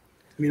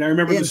 I mean, I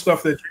remember the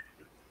stuff that.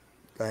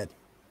 Go ahead.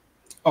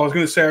 I was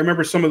going to say, I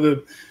remember some of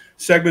the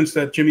segments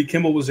that Jimmy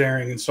Kimmel was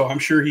airing, and so I'm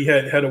sure he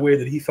had a way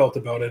that he felt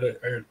about it.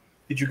 Or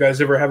did you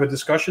guys ever have a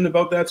discussion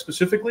about that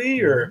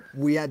specifically, or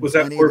we had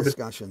plenty of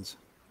discussions?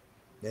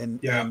 And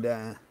you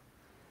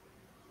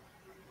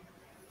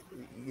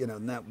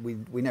know,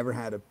 we never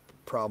had a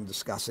problem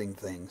discussing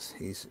things.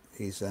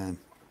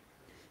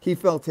 He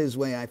felt his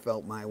way, I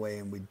felt my way,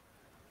 and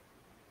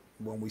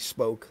when we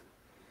spoke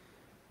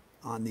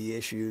on the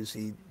issues,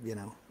 he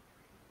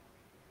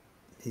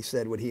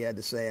said what he had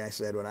to say, I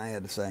said what I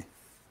had to say.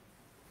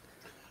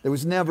 There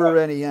was never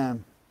any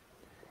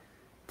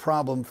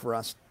problem for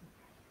us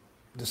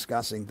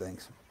discussing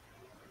things.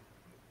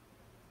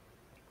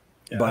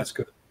 Yeah, but, that's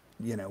good.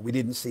 You know, we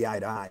didn't see eye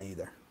to eye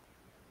either.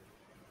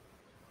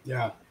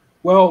 Yeah.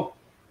 Well,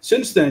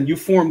 since then, you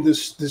formed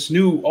this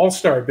new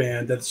all-star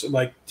band that's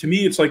like, to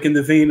me, it's like in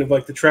the vein of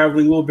like the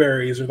Traveling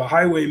Wilburys or the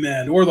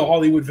Highwaymen or the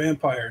Hollywood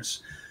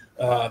Vampires,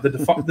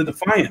 the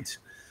Defiant.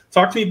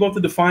 Talk to me about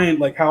the Defiant,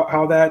 like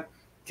how that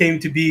came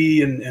to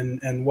be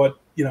and what,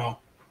 you know,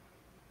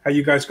 how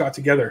you guys got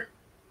together.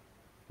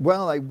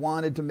 Well, I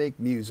wanted to make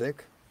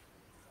music,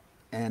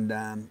 and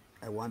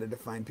I wanted to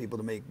find people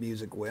to make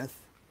music with.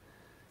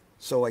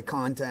 So I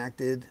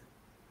contacted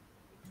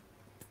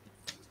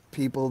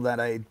people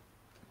that I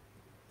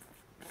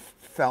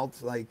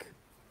felt like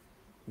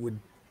would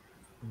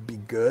be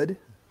good,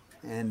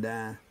 and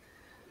to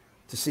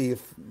see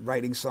if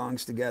writing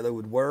songs together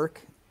would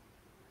work.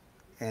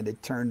 And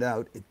it turned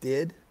out it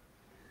did.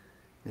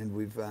 And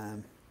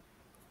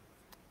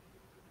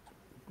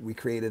we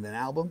created an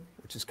album,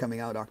 which is coming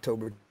out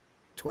October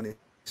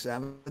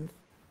 27th.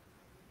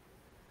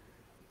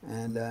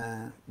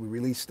 And we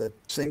released a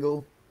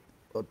single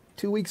about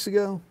 2 weeks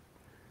ago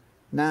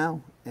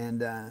now.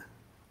 And I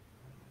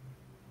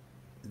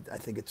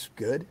think it's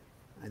good.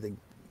 I think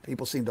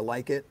people seem to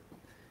like it.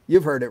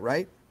 You've heard it,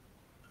 right?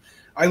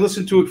 I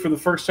listened to it for the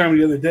first time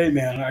the other day,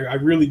 man. I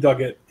really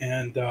dug it.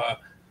 And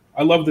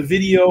I love the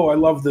video. I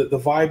love the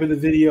vibe of the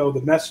video,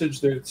 the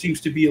message. There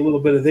seems to be a little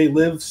bit of They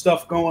Live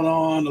stuff going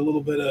on, a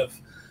little bit of,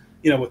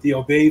 you know, with the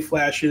Obey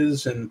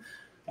flashes. And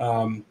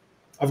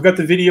I've got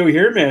the video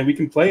here, man. We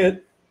can play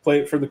it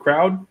for the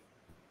crowd.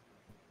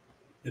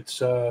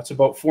 It's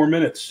about 4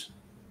 minutes.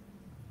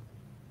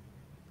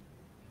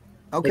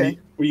 Okay.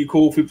 Were you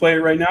cool if we play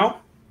it right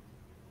now?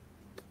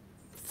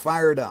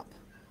 Fire it up.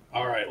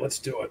 All right, let's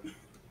do it.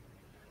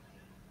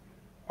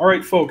 All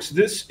right, folks,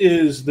 this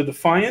is the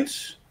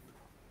Defiant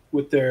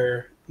with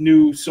their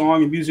new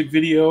song and music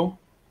video,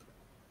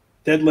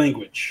 Dead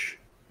Language.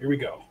 Here we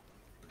go.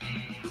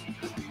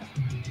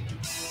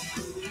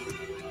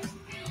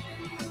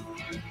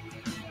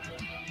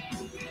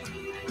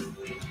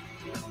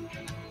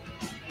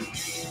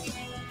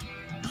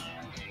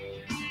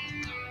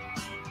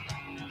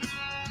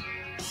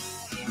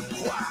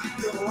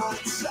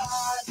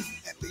 Outside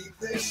and leave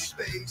this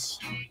space.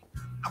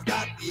 I've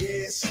got the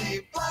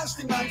AC playing.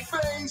 blasting my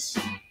face.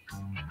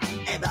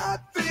 And I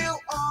feel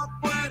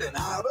awkward and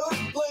out of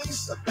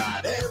place. I've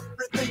got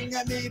everything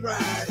I need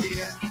right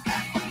here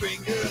at my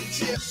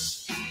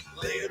fingertips.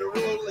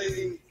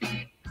 Literally,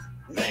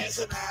 there's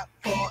an app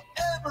for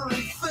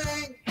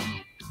everything.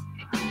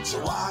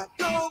 So I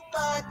go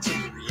back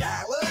to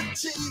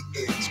reality.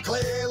 It's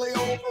clearly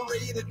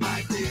overrated,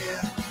 my dear.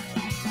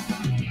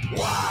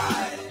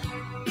 Why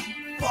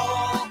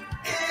fall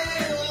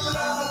in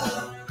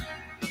love?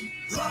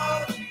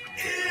 Love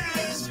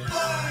is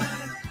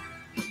blind.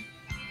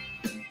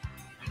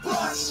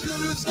 Plus,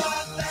 who's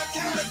got that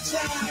kind of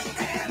time?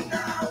 And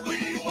now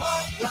we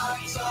walk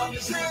like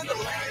zombies in the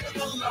land of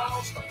the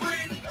lost. A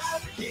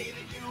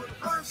prefabricated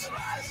universe,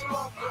 rise of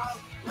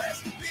love.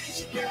 Rest in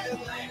peace, you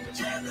get language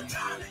and the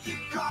time that you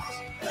cost.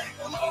 Thank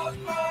the Lord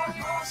for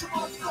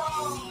possible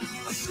fall.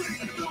 A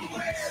sleep in the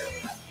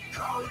web,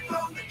 calling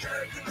from the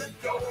curb to the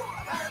door.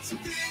 I've had some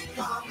deep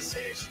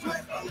conversations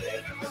with my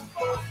living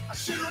before. I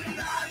should have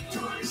died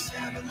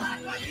 27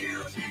 like my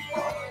heroes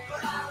before,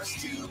 but I was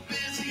too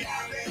busy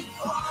having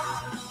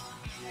fun.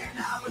 And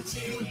now we're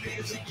too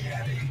busy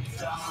getting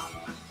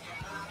done.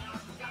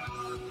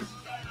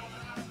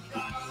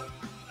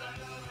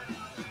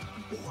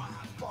 Why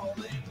fall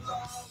in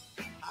love?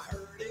 I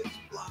heard it's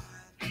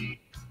blind.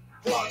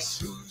 Plus,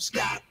 who's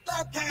got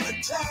that kind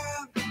of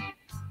time?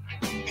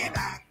 And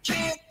I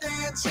can't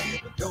dance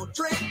and don't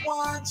drink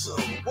wine, so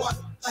what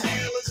the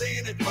hell is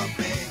in it for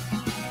me?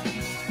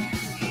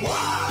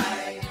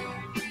 Why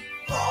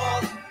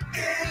fall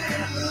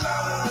in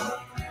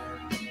love?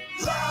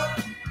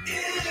 Love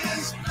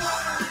is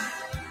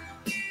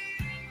blind.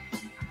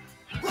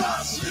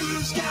 Plus,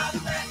 who's got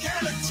that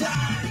kind of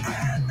time?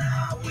 And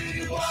now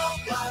we walk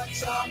like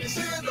zombies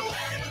in the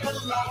land of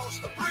the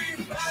lost. A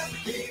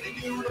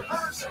prefabricated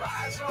universe,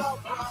 rise or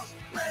cross.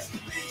 Rest in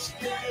peace,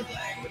 dead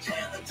language,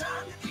 and the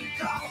time that you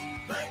call.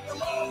 Thank the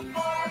Lord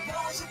for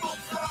possible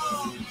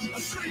falls.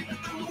 Asleep in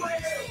the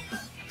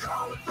web,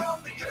 calling from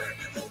the curb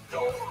to the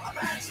door. I've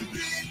had some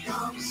deep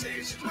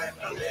conversations with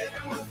my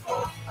living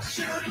before. I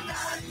should have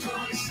died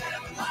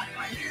 27 like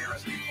my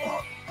heroes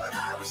before, but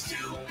I was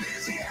too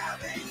busy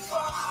having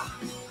fun.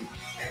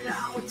 And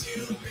now we're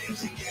too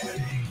busy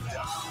getting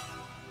done.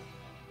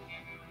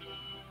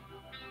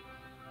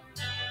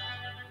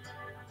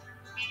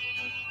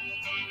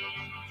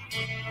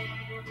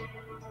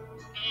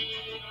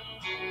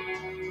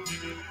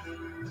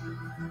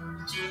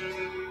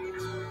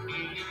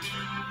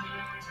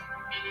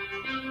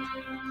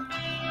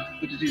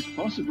 But it is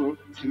possible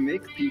to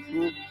make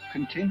people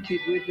contented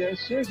with their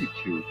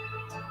servitude.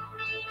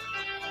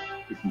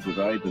 You can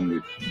provide them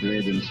with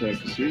bread and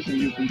circuses, and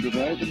you can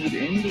provide them with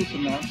endless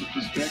amounts of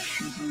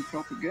distractions and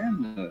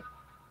propaganda.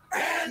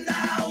 And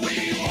now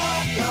we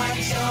walk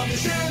like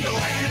zombies in the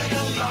land of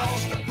the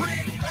lost. A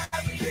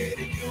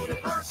prefabricated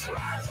universe,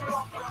 rise or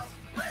fall.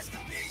 Rest in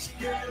peace,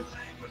 you get a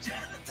language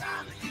and the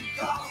time that you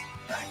call.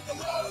 Thank the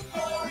Lord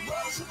for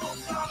possible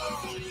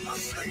fall.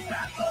 Asleep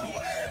at the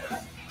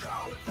web,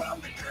 crawling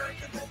from the curb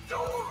to the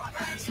door. I've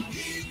had some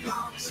deep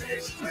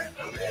conversations with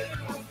the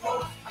living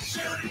before. I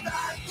should have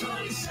died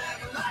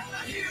 27 like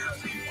my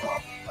heroes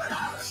before, but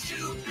I was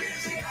too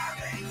busy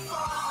having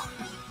fun.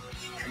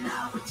 And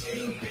now we're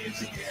too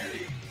busy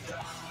getting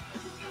done.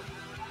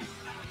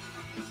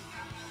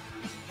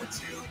 We're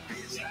too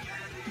busy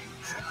getting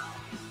done.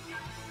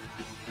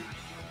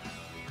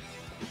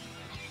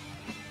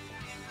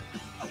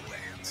 Oh,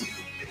 we're too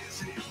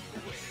busy,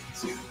 we're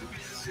too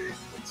busy,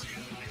 we're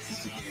too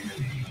busy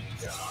getting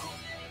done.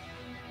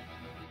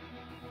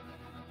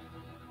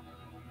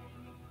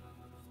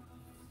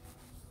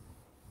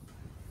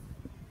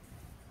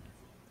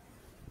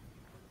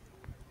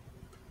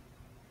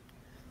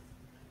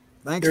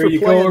 Thanks There for you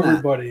playing go, that.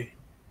 everybody.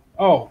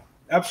 Oh,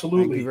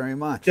 absolutely. Thank you very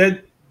much.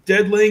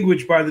 Dead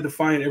language by the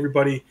Defiant,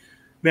 everybody.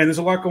 Man, there's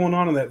a lot going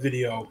on in that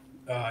video.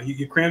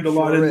 You crammed a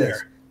lot in Sure is.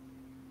 there.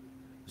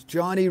 It's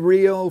Johnny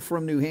Rio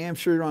from New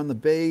Hampshire on the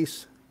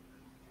bass.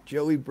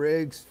 Joey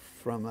Briggs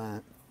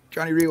from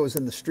Johnny Rio was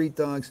in the Street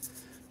Dogs.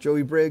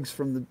 Joey Briggs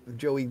from the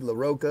Joey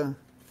LaRocca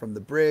from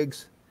the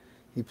Briggs.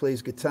 He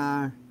plays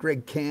guitar.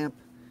 Greg Camp,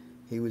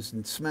 he was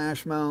in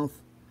Smash Mouth.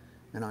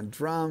 And on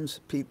drums,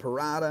 Pete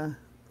Parada,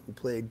 who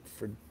played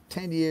for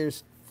 10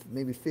 years,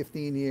 maybe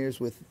 15 years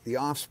with The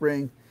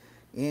Offspring.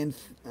 And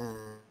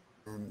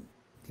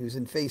he was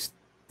in Face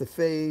to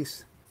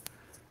Face.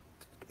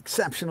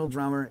 Exceptional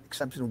drummer,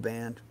 exceptional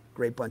band,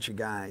 great bunch of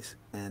guys.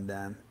 And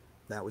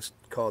that was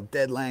called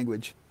Dead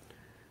Language.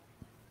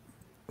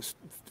 It was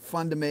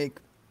fun to make,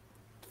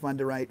 fun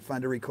to write,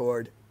 fun to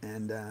record.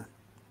 And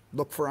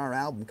look for our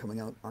album coming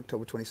out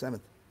October 27th.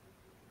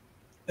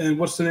 And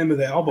what's the name of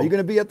the Are album? you going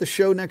to be at the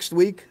show next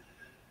week?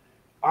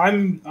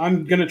 I'm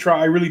gonna try.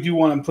 I really do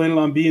want. I'm planning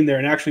on being there.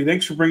 And actually,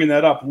 thanks for bringing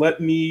that up.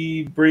 Let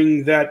me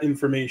bring that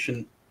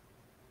information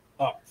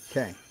up.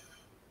 Okay,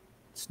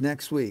 it's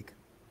next week.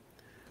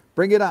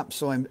 Bring it up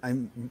so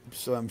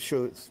I'm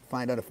sure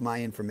find out if my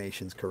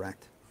information's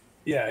correct.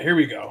 Yeah, here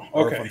we go.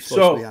 Or if Okay, I'm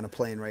supposed to be on a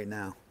plane right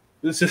now.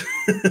 this is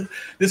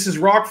this is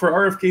Rock for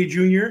RFK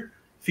Jr.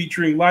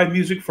 featuring live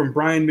music from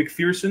Brian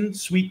McPherson,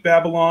 Sweet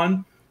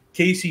Babylon,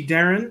 Casey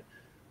Darren,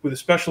 with a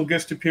special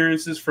guest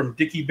appearances from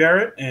Dicky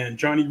Barrett and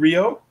Johnny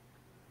Rio.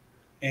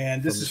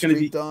 And this is going to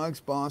be Street Dogs,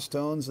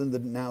 Bosstones,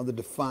 and now the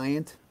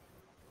Defiant.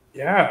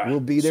 Yeah, We'll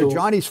be there.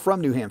 Johnny's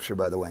from New Hampshire,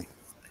 by the way.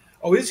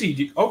 Oh, is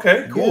he?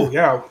 Okay, cool.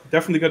 Yeah,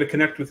 definitely got to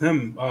connect with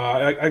him.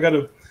 I got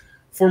a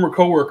former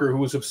coworker who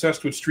was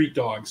obsessed with Street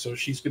Dogs, so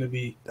she's going to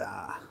be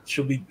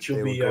she'll be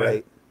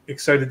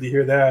excited to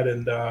hear that.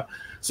 And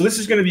so this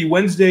is going to be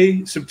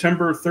Wednesday,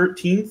 September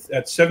 13th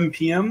at 7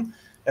 p.m.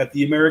 at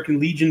the American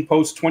Legion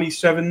Post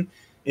 27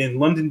 in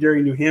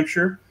Londonderry, New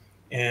Hampshire.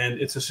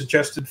 And it's a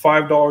suggested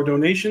 $5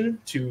 donation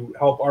to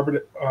help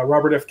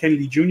Robert F.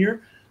 Kennedy Jr.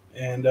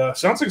 And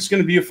sounds like it's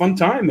going to be a fun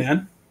time,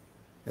 man.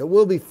 It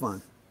will be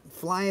fun.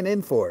 Flying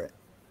in for it.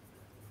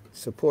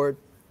 Support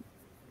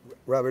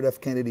Robert F.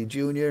 Kennedy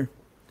Jr.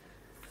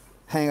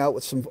 Hang out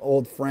with some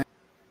old friends.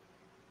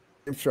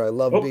 I'm sure I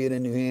love being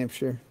in New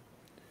Hampshire.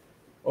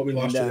 Oh, we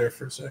lost you there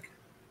for a sec.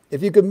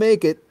 If you could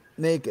make it,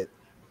 make it.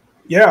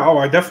 Yeah,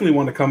 I definitely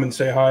want to come and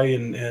say hi,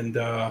 and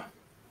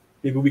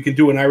maybe we can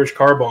do an Irish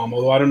car bomb.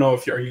 Although I don't know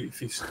if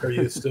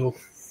you still.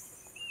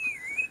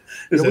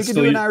 We can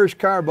do an Irish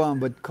car bomb,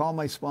 but call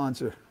my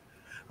sponsor.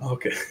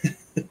 Okay.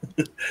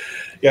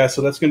 Yeah,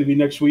 so that's going to be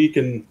next week.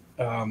 And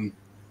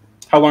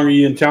how long are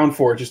you in town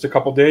for? Just a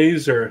couple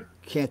days, or?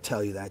 Can't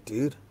tell you that,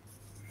 dude.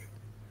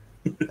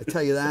 I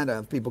tell you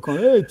that. People call,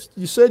 hey,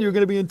 you said you were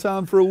going to be in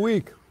town for a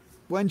week.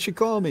 Why didn't you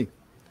call me?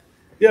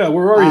 Yeah,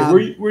 where are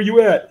you? Where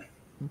you at?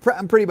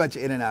 I'm pretty much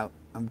in and out.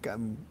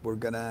 We're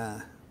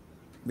gonna.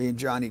 Me and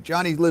Johnny.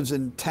 Johnny lives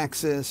in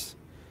Texas.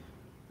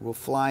 We'll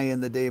fly in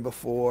the day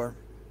before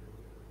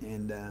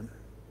and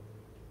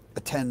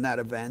attend that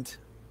event,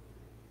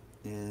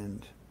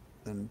 and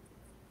then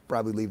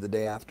probably leave the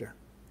day after.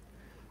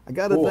 I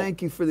got to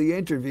thank you for the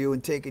interview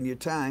and taking your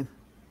time.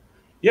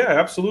 Yeah,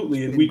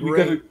 absolutely. And we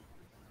got a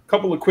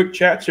couple of quick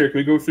chats here. Can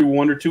we go through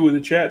one or two of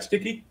the chats,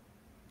 Dicky?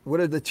 What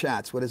are the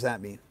chats? What does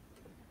that mean?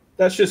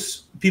 That's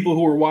just people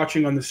who are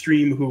watching on the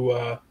stream who,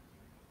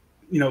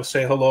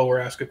 say hello or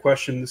ask a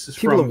question. This is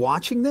people are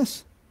watching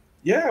this.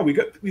 Yeah,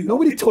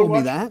 nobody told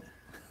me that.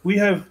 We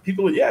have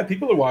people. Yeah,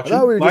 people are watching. I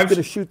thought we were just going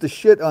to shoot the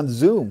shit on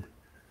Zoom.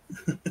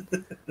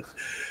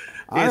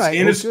 All right.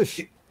 I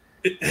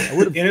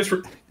would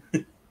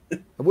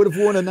have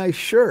worn a nice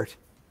shirt.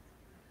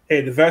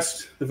 Hey, the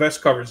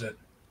vest covers it.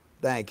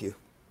 Thank you.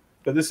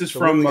 But this is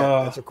from.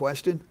 That's a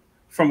question.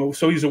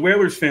 So he's a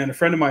Whalers fan. A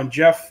friend of mine,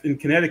 Jeff in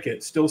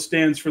Connecticut, still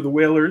stands for the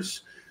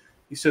Whalers.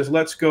 He says,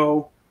 "Let's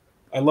go.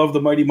 I love the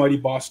mighty, mighty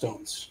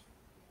Bosstones."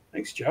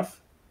 Thanks, Jeff.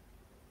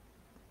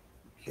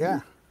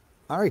 Yeah.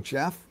 All right,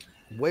 Jeff.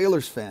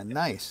 Whalers fan.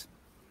 Nice.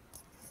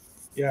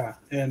 Yeah.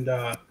 And,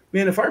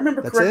 man, if I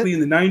remember correctly, in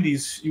the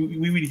 90s,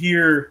 we would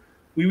hear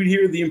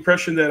the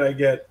impression that I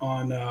get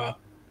on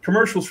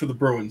commercials for the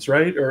Bruins,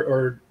 right?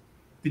 Or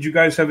did you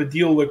guys have a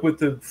deal like with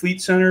the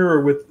Fleet Center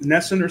or with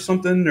Nesson or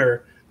something?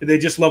 Or did they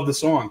just love the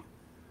song?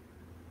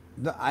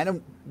 No, I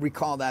don't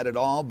recall that at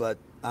all, but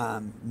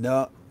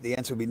no. The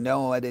answer would be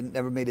no. I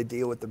never made a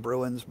deal with the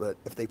Bruins, but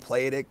if they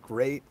played it,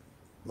 great.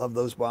 Love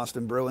those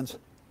Boston Bruins.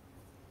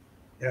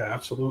 Yeah,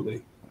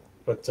 absolutely.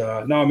 But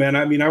no, man,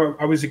 I mean,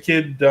 I was a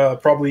kid,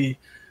 probably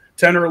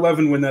 10 or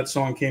 11 when that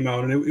song came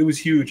out, and it was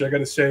huge. I got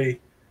to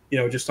say,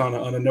 just on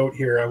a note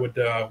here, I would,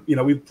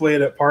 we'd play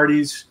it at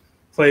parties,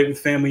 play it with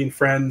family and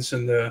friends,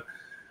 and the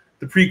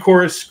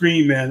pre-chorus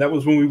scream, man, that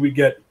was when we'd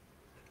get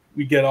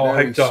all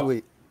very hyped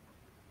sweet.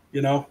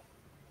 up,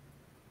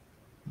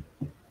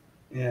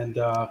 And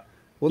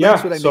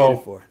that's what I made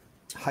it for.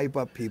 Hype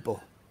up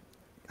people.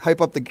 Hype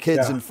up the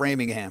kids in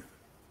Framingham.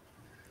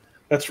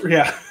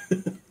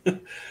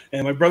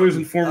 And my brothers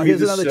informed me this.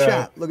 Here's another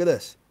chat. Look at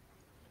this.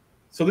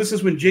 So this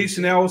is when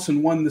Jason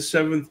Allison won the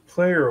 7th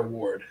Player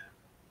Award.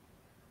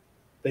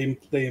 The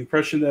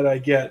impression that I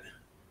get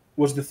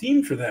was the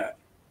theme for that.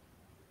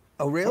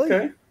 Oh, really?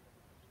 Okay.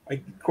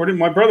 According to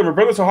my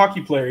brother's a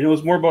hockey player. He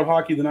knows more about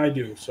hockey than I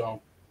do.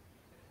 So.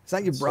 Is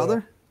that your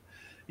brother?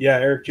 Yeah,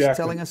 Eric Jackman. He's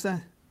telling us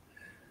that.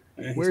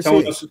 Where's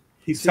he?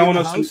 He's telling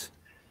us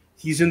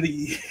he's in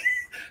the.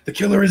 The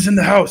killer is in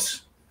the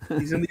house.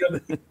 He's in the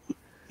other.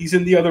 He's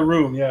in the other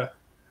room. Yeah.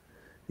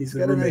 He's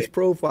got a nice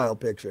profile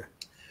picture.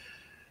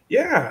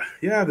 Yeah,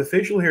 the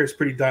facial hair is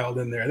pretty dialed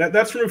in there.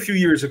 That's from a few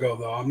years ago,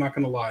 though. I'm not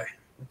going to lie.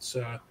 It's.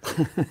 Why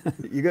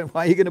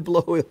are you going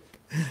to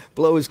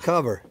blow his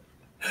cover?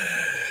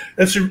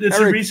 It's Eric,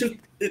 a reason.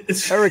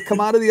 Eric, come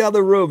out of the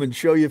other room and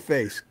show your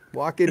face.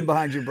 Walk in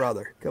behind your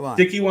brother. Come on.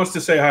 Dicky wants to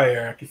say hi,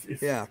 Eric.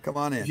 Come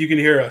on in. If you can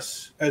hear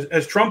us,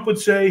 as Trump would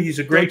say, he's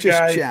a great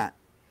guy. Just chat.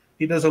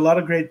 He does a lot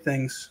of great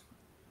things.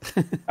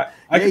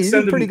 I can you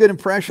send do pretty good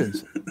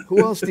impressions. Who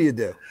else do you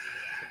do?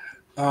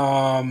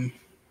 Well,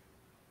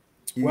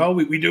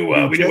 we do.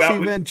 We Jesse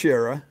do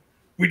Ventura.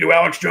 We do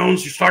Alex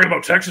Jones. He's talking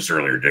about Texas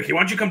earlier, Dickie.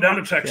 Why don't you come down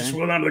to Texas? Okay.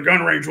 We'll go down to the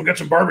gun range. We'll get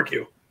some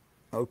barbecue.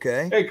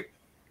 Okay. Hey,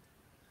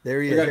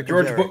 there he is. We got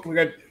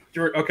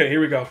George. Okay,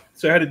 here we go.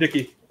 Say hi to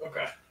Dickie.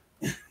 Okay.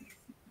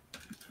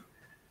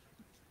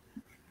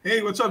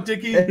 Hey, what's up,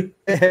 Dickie?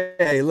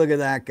 Hey, look at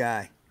that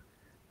guy.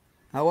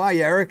 How are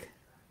you, Eric?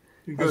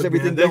 Good, How's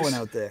everything man. going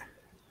out there?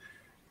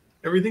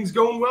 Everything's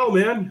going well,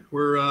 man.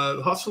 We're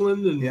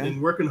hustling and, Yeah.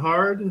 and working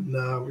hard, and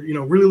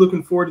really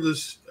looking forward to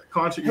this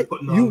concert you're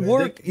putting on. You man.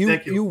 work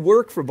Thank you. you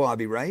work for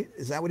Bobby, right?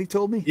 Is that what he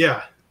told me?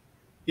 Yeah.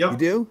 Yep. You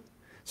do?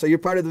 So you're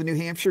part of the New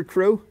Hampshire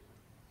crew?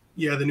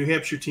 Yeah, the New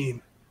Hampshire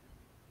team.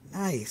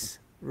 Nice.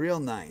 Real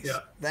nice. Yeah.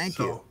 Thank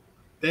you.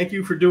 Thank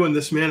you for doing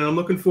this, man. And I'm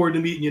looking forward to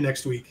meeting you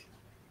next week.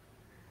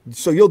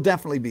 So you'll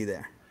definitely be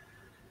there.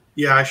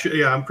 Yeah, I should.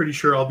 Yeah, I'm pretty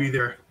sure I'll be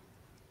there.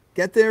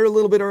 Get there a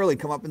little bit early.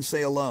 Come up and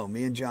say hello.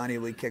 Me and Johnny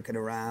will be kicking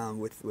around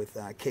with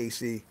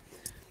Casey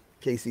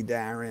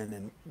Darren,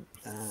 and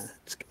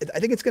I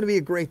think it's going to be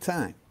a great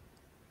time.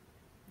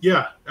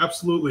 Yeah,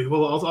 absolutely.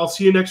 Well, I'll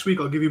see you next week.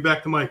 I'll give you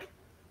back to Mike.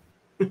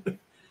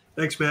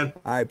 Thanks, man.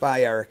 All right,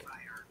 bye, Eric.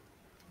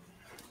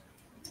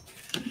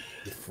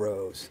 You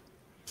froze.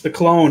 The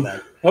clone.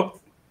 Oh,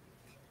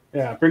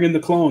 yeah, bring in the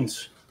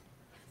clones.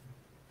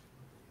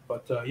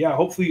 But yeah,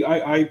 hopefully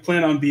I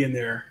plan on being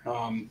there.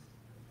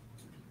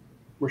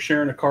 We're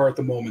sharing a car at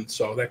the moment,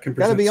 so that can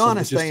present Gotta be some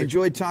honest, I logistic-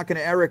 enjoyed talking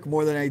to Eric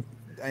more than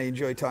I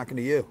enjoyed talking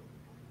to you.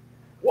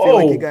 Whoa. I feel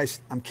like you guys.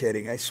 I'm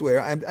kidding. I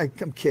swear.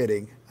 I'm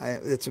kidding.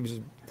 It's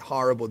a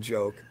horrible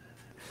joke.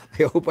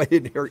 I hope I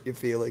didn't hurt your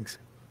feelings.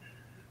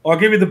 I'll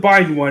give you the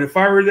Biden one. If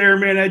I were there,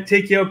 man, I'd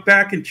take you out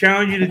back and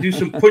challenge you to do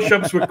some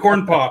push-ups with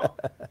corn pop.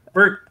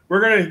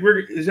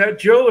 Is that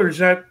Jill or is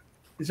that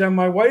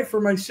my wife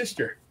or my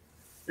sister?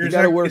 Or You is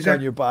got to that- work is that-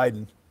 on your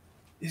Biden.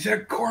 Is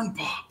that corn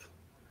pop?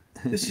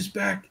 This is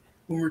back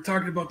when we were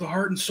talking about the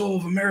heart and soul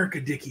of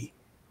America, Dicky.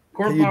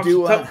 Corn Can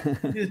you pop's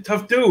do, he's a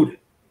tough dude.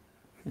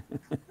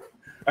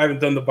 I haven't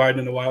done the Biden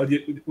in a while. Do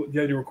you have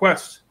any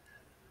requests?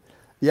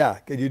 Yeah.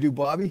 Can you do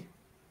Bobby?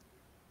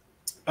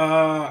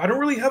 I don't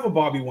really have a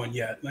Bobby one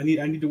yet. I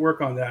need to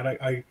work on that.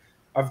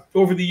 I've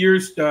over the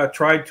years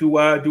tried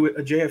to do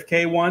a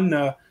JFK one.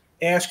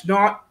 Ask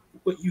not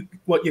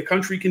what your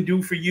country can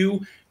do for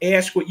you.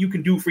 Ask what you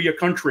can do for your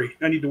country.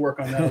 I need to work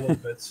on that a little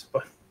bit.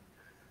 But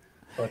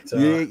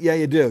Yeah,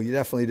 you do. You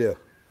definitely do.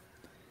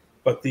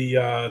 But the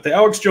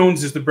Alex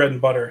Jones is the bread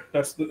and butter.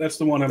 That's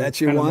the one I'm That's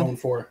your kind of one? known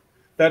for.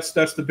 That's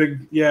the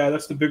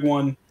big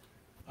one.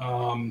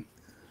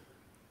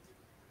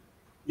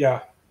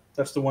 Yeah,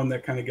 that's the one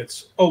that kind of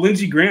gets. Oh,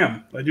 Lindsey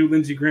Graham. I do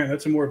Lindsey Graham.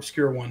 That's a more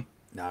obscure one.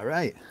 All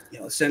right.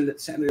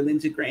 Senator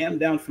Lindsey Graham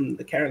down from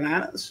the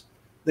Carolinas.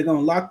 They're going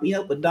to lock me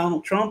up with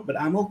Donald Trump, but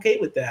I'm okay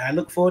with that. I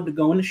look forward to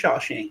going to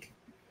Shawshank.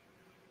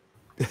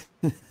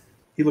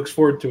 He looks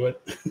forward to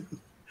it.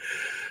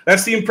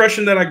 That's the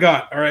impression that I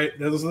got. All right,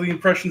 those are the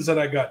impressions that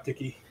I got,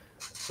 Dicky.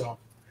 So. All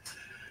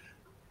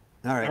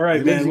right. All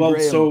right, Lindsey man. Well,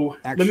 Graham so let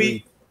actually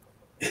me.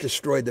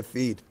 destroyed the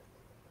feed.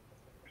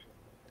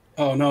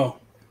 Oh no,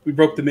 we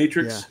broke the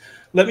matrix. Yeah.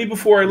 Let me,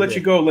 before I let did.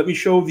 you go, let me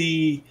show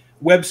the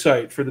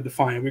website for the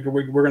Defiant. We're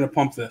going to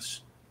pump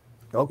this.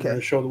 We're going Okay.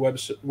 to show the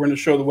website. We're going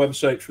to show the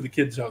website for the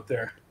kids out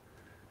there.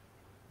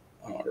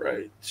 All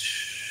right,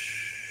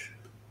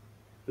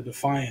 the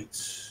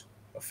Defiant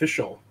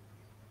official.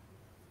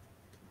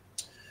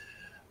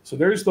 So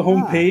there's the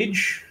home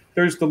page.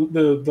 There's the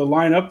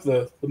lineup,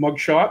 the mug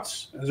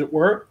shots, as it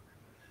were.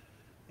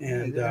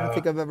 And I don't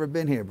think I've ever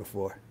been here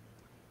before.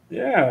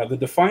 yeah, the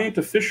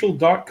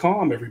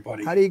defiantofficial.com,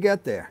 everybody. How do you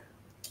get there?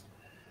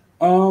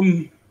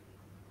 I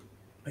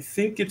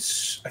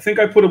think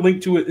I put a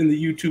link to it in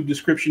the YouTube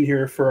description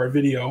here for our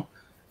video.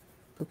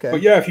 Okay.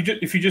 But yeah,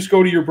 if you just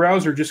go to your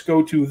browser, just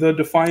go to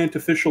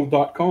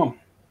thedefiantofficial.com.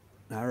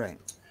 All right.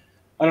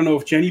 I don't know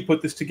if Jenny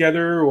put this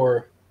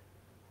together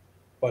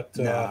but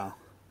No.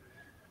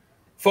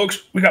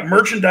 folks, we got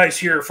merchandise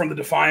here from the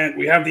Defiant.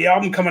 We have the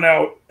album coming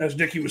out, as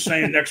Dicky was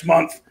saying, next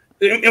month.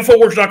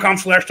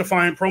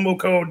 Infowars.com/Defiant, promo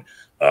code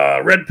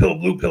red pill,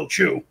 blue pill,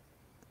 chew.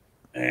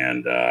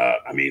 And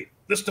I mean,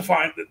 this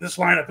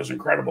lineup is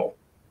incredible.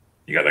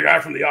 You got the guy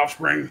from The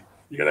Offspring,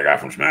 you got the guy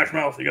from Smash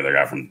Mouth, you got the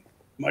guy from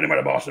Mighty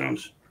Mighty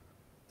Bosstones.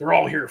 They're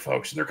all here,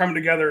 folks. And they're coming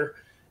together,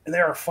 and they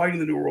are fighting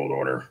the New World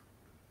Order,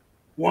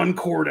 one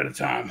chord at a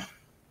time.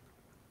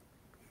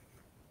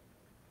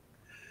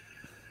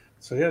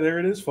 So yeah, there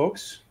it is,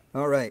 folks.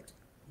 All right.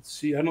 Let's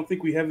see. I don't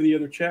think we have any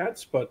other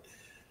chats, but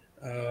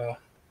I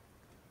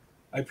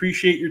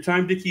appreciate your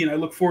time, Dicky, and I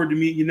look forward to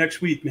meeting you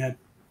next week, man.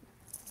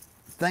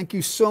 Thank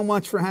you so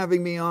much for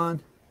having me on.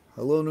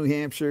 Hello, New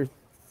Hampshire.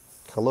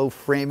 Hello,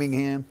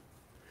 Framingham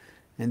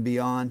and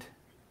beyond.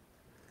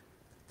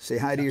 Say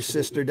hi to your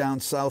sister down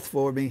south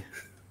for me.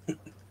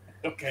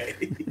 Okay.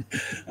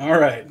 All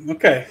right.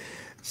 Okay.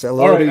 Say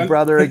hello All right, to your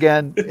brother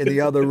again in the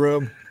other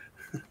room.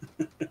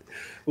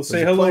 We'll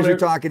say It was a hello. pleasure To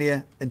talking to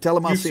you, and tell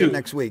him I'll You see you too.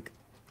 next week.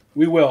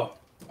 We will.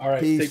 All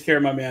right. Peace. Take care,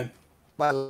 my man. Bye.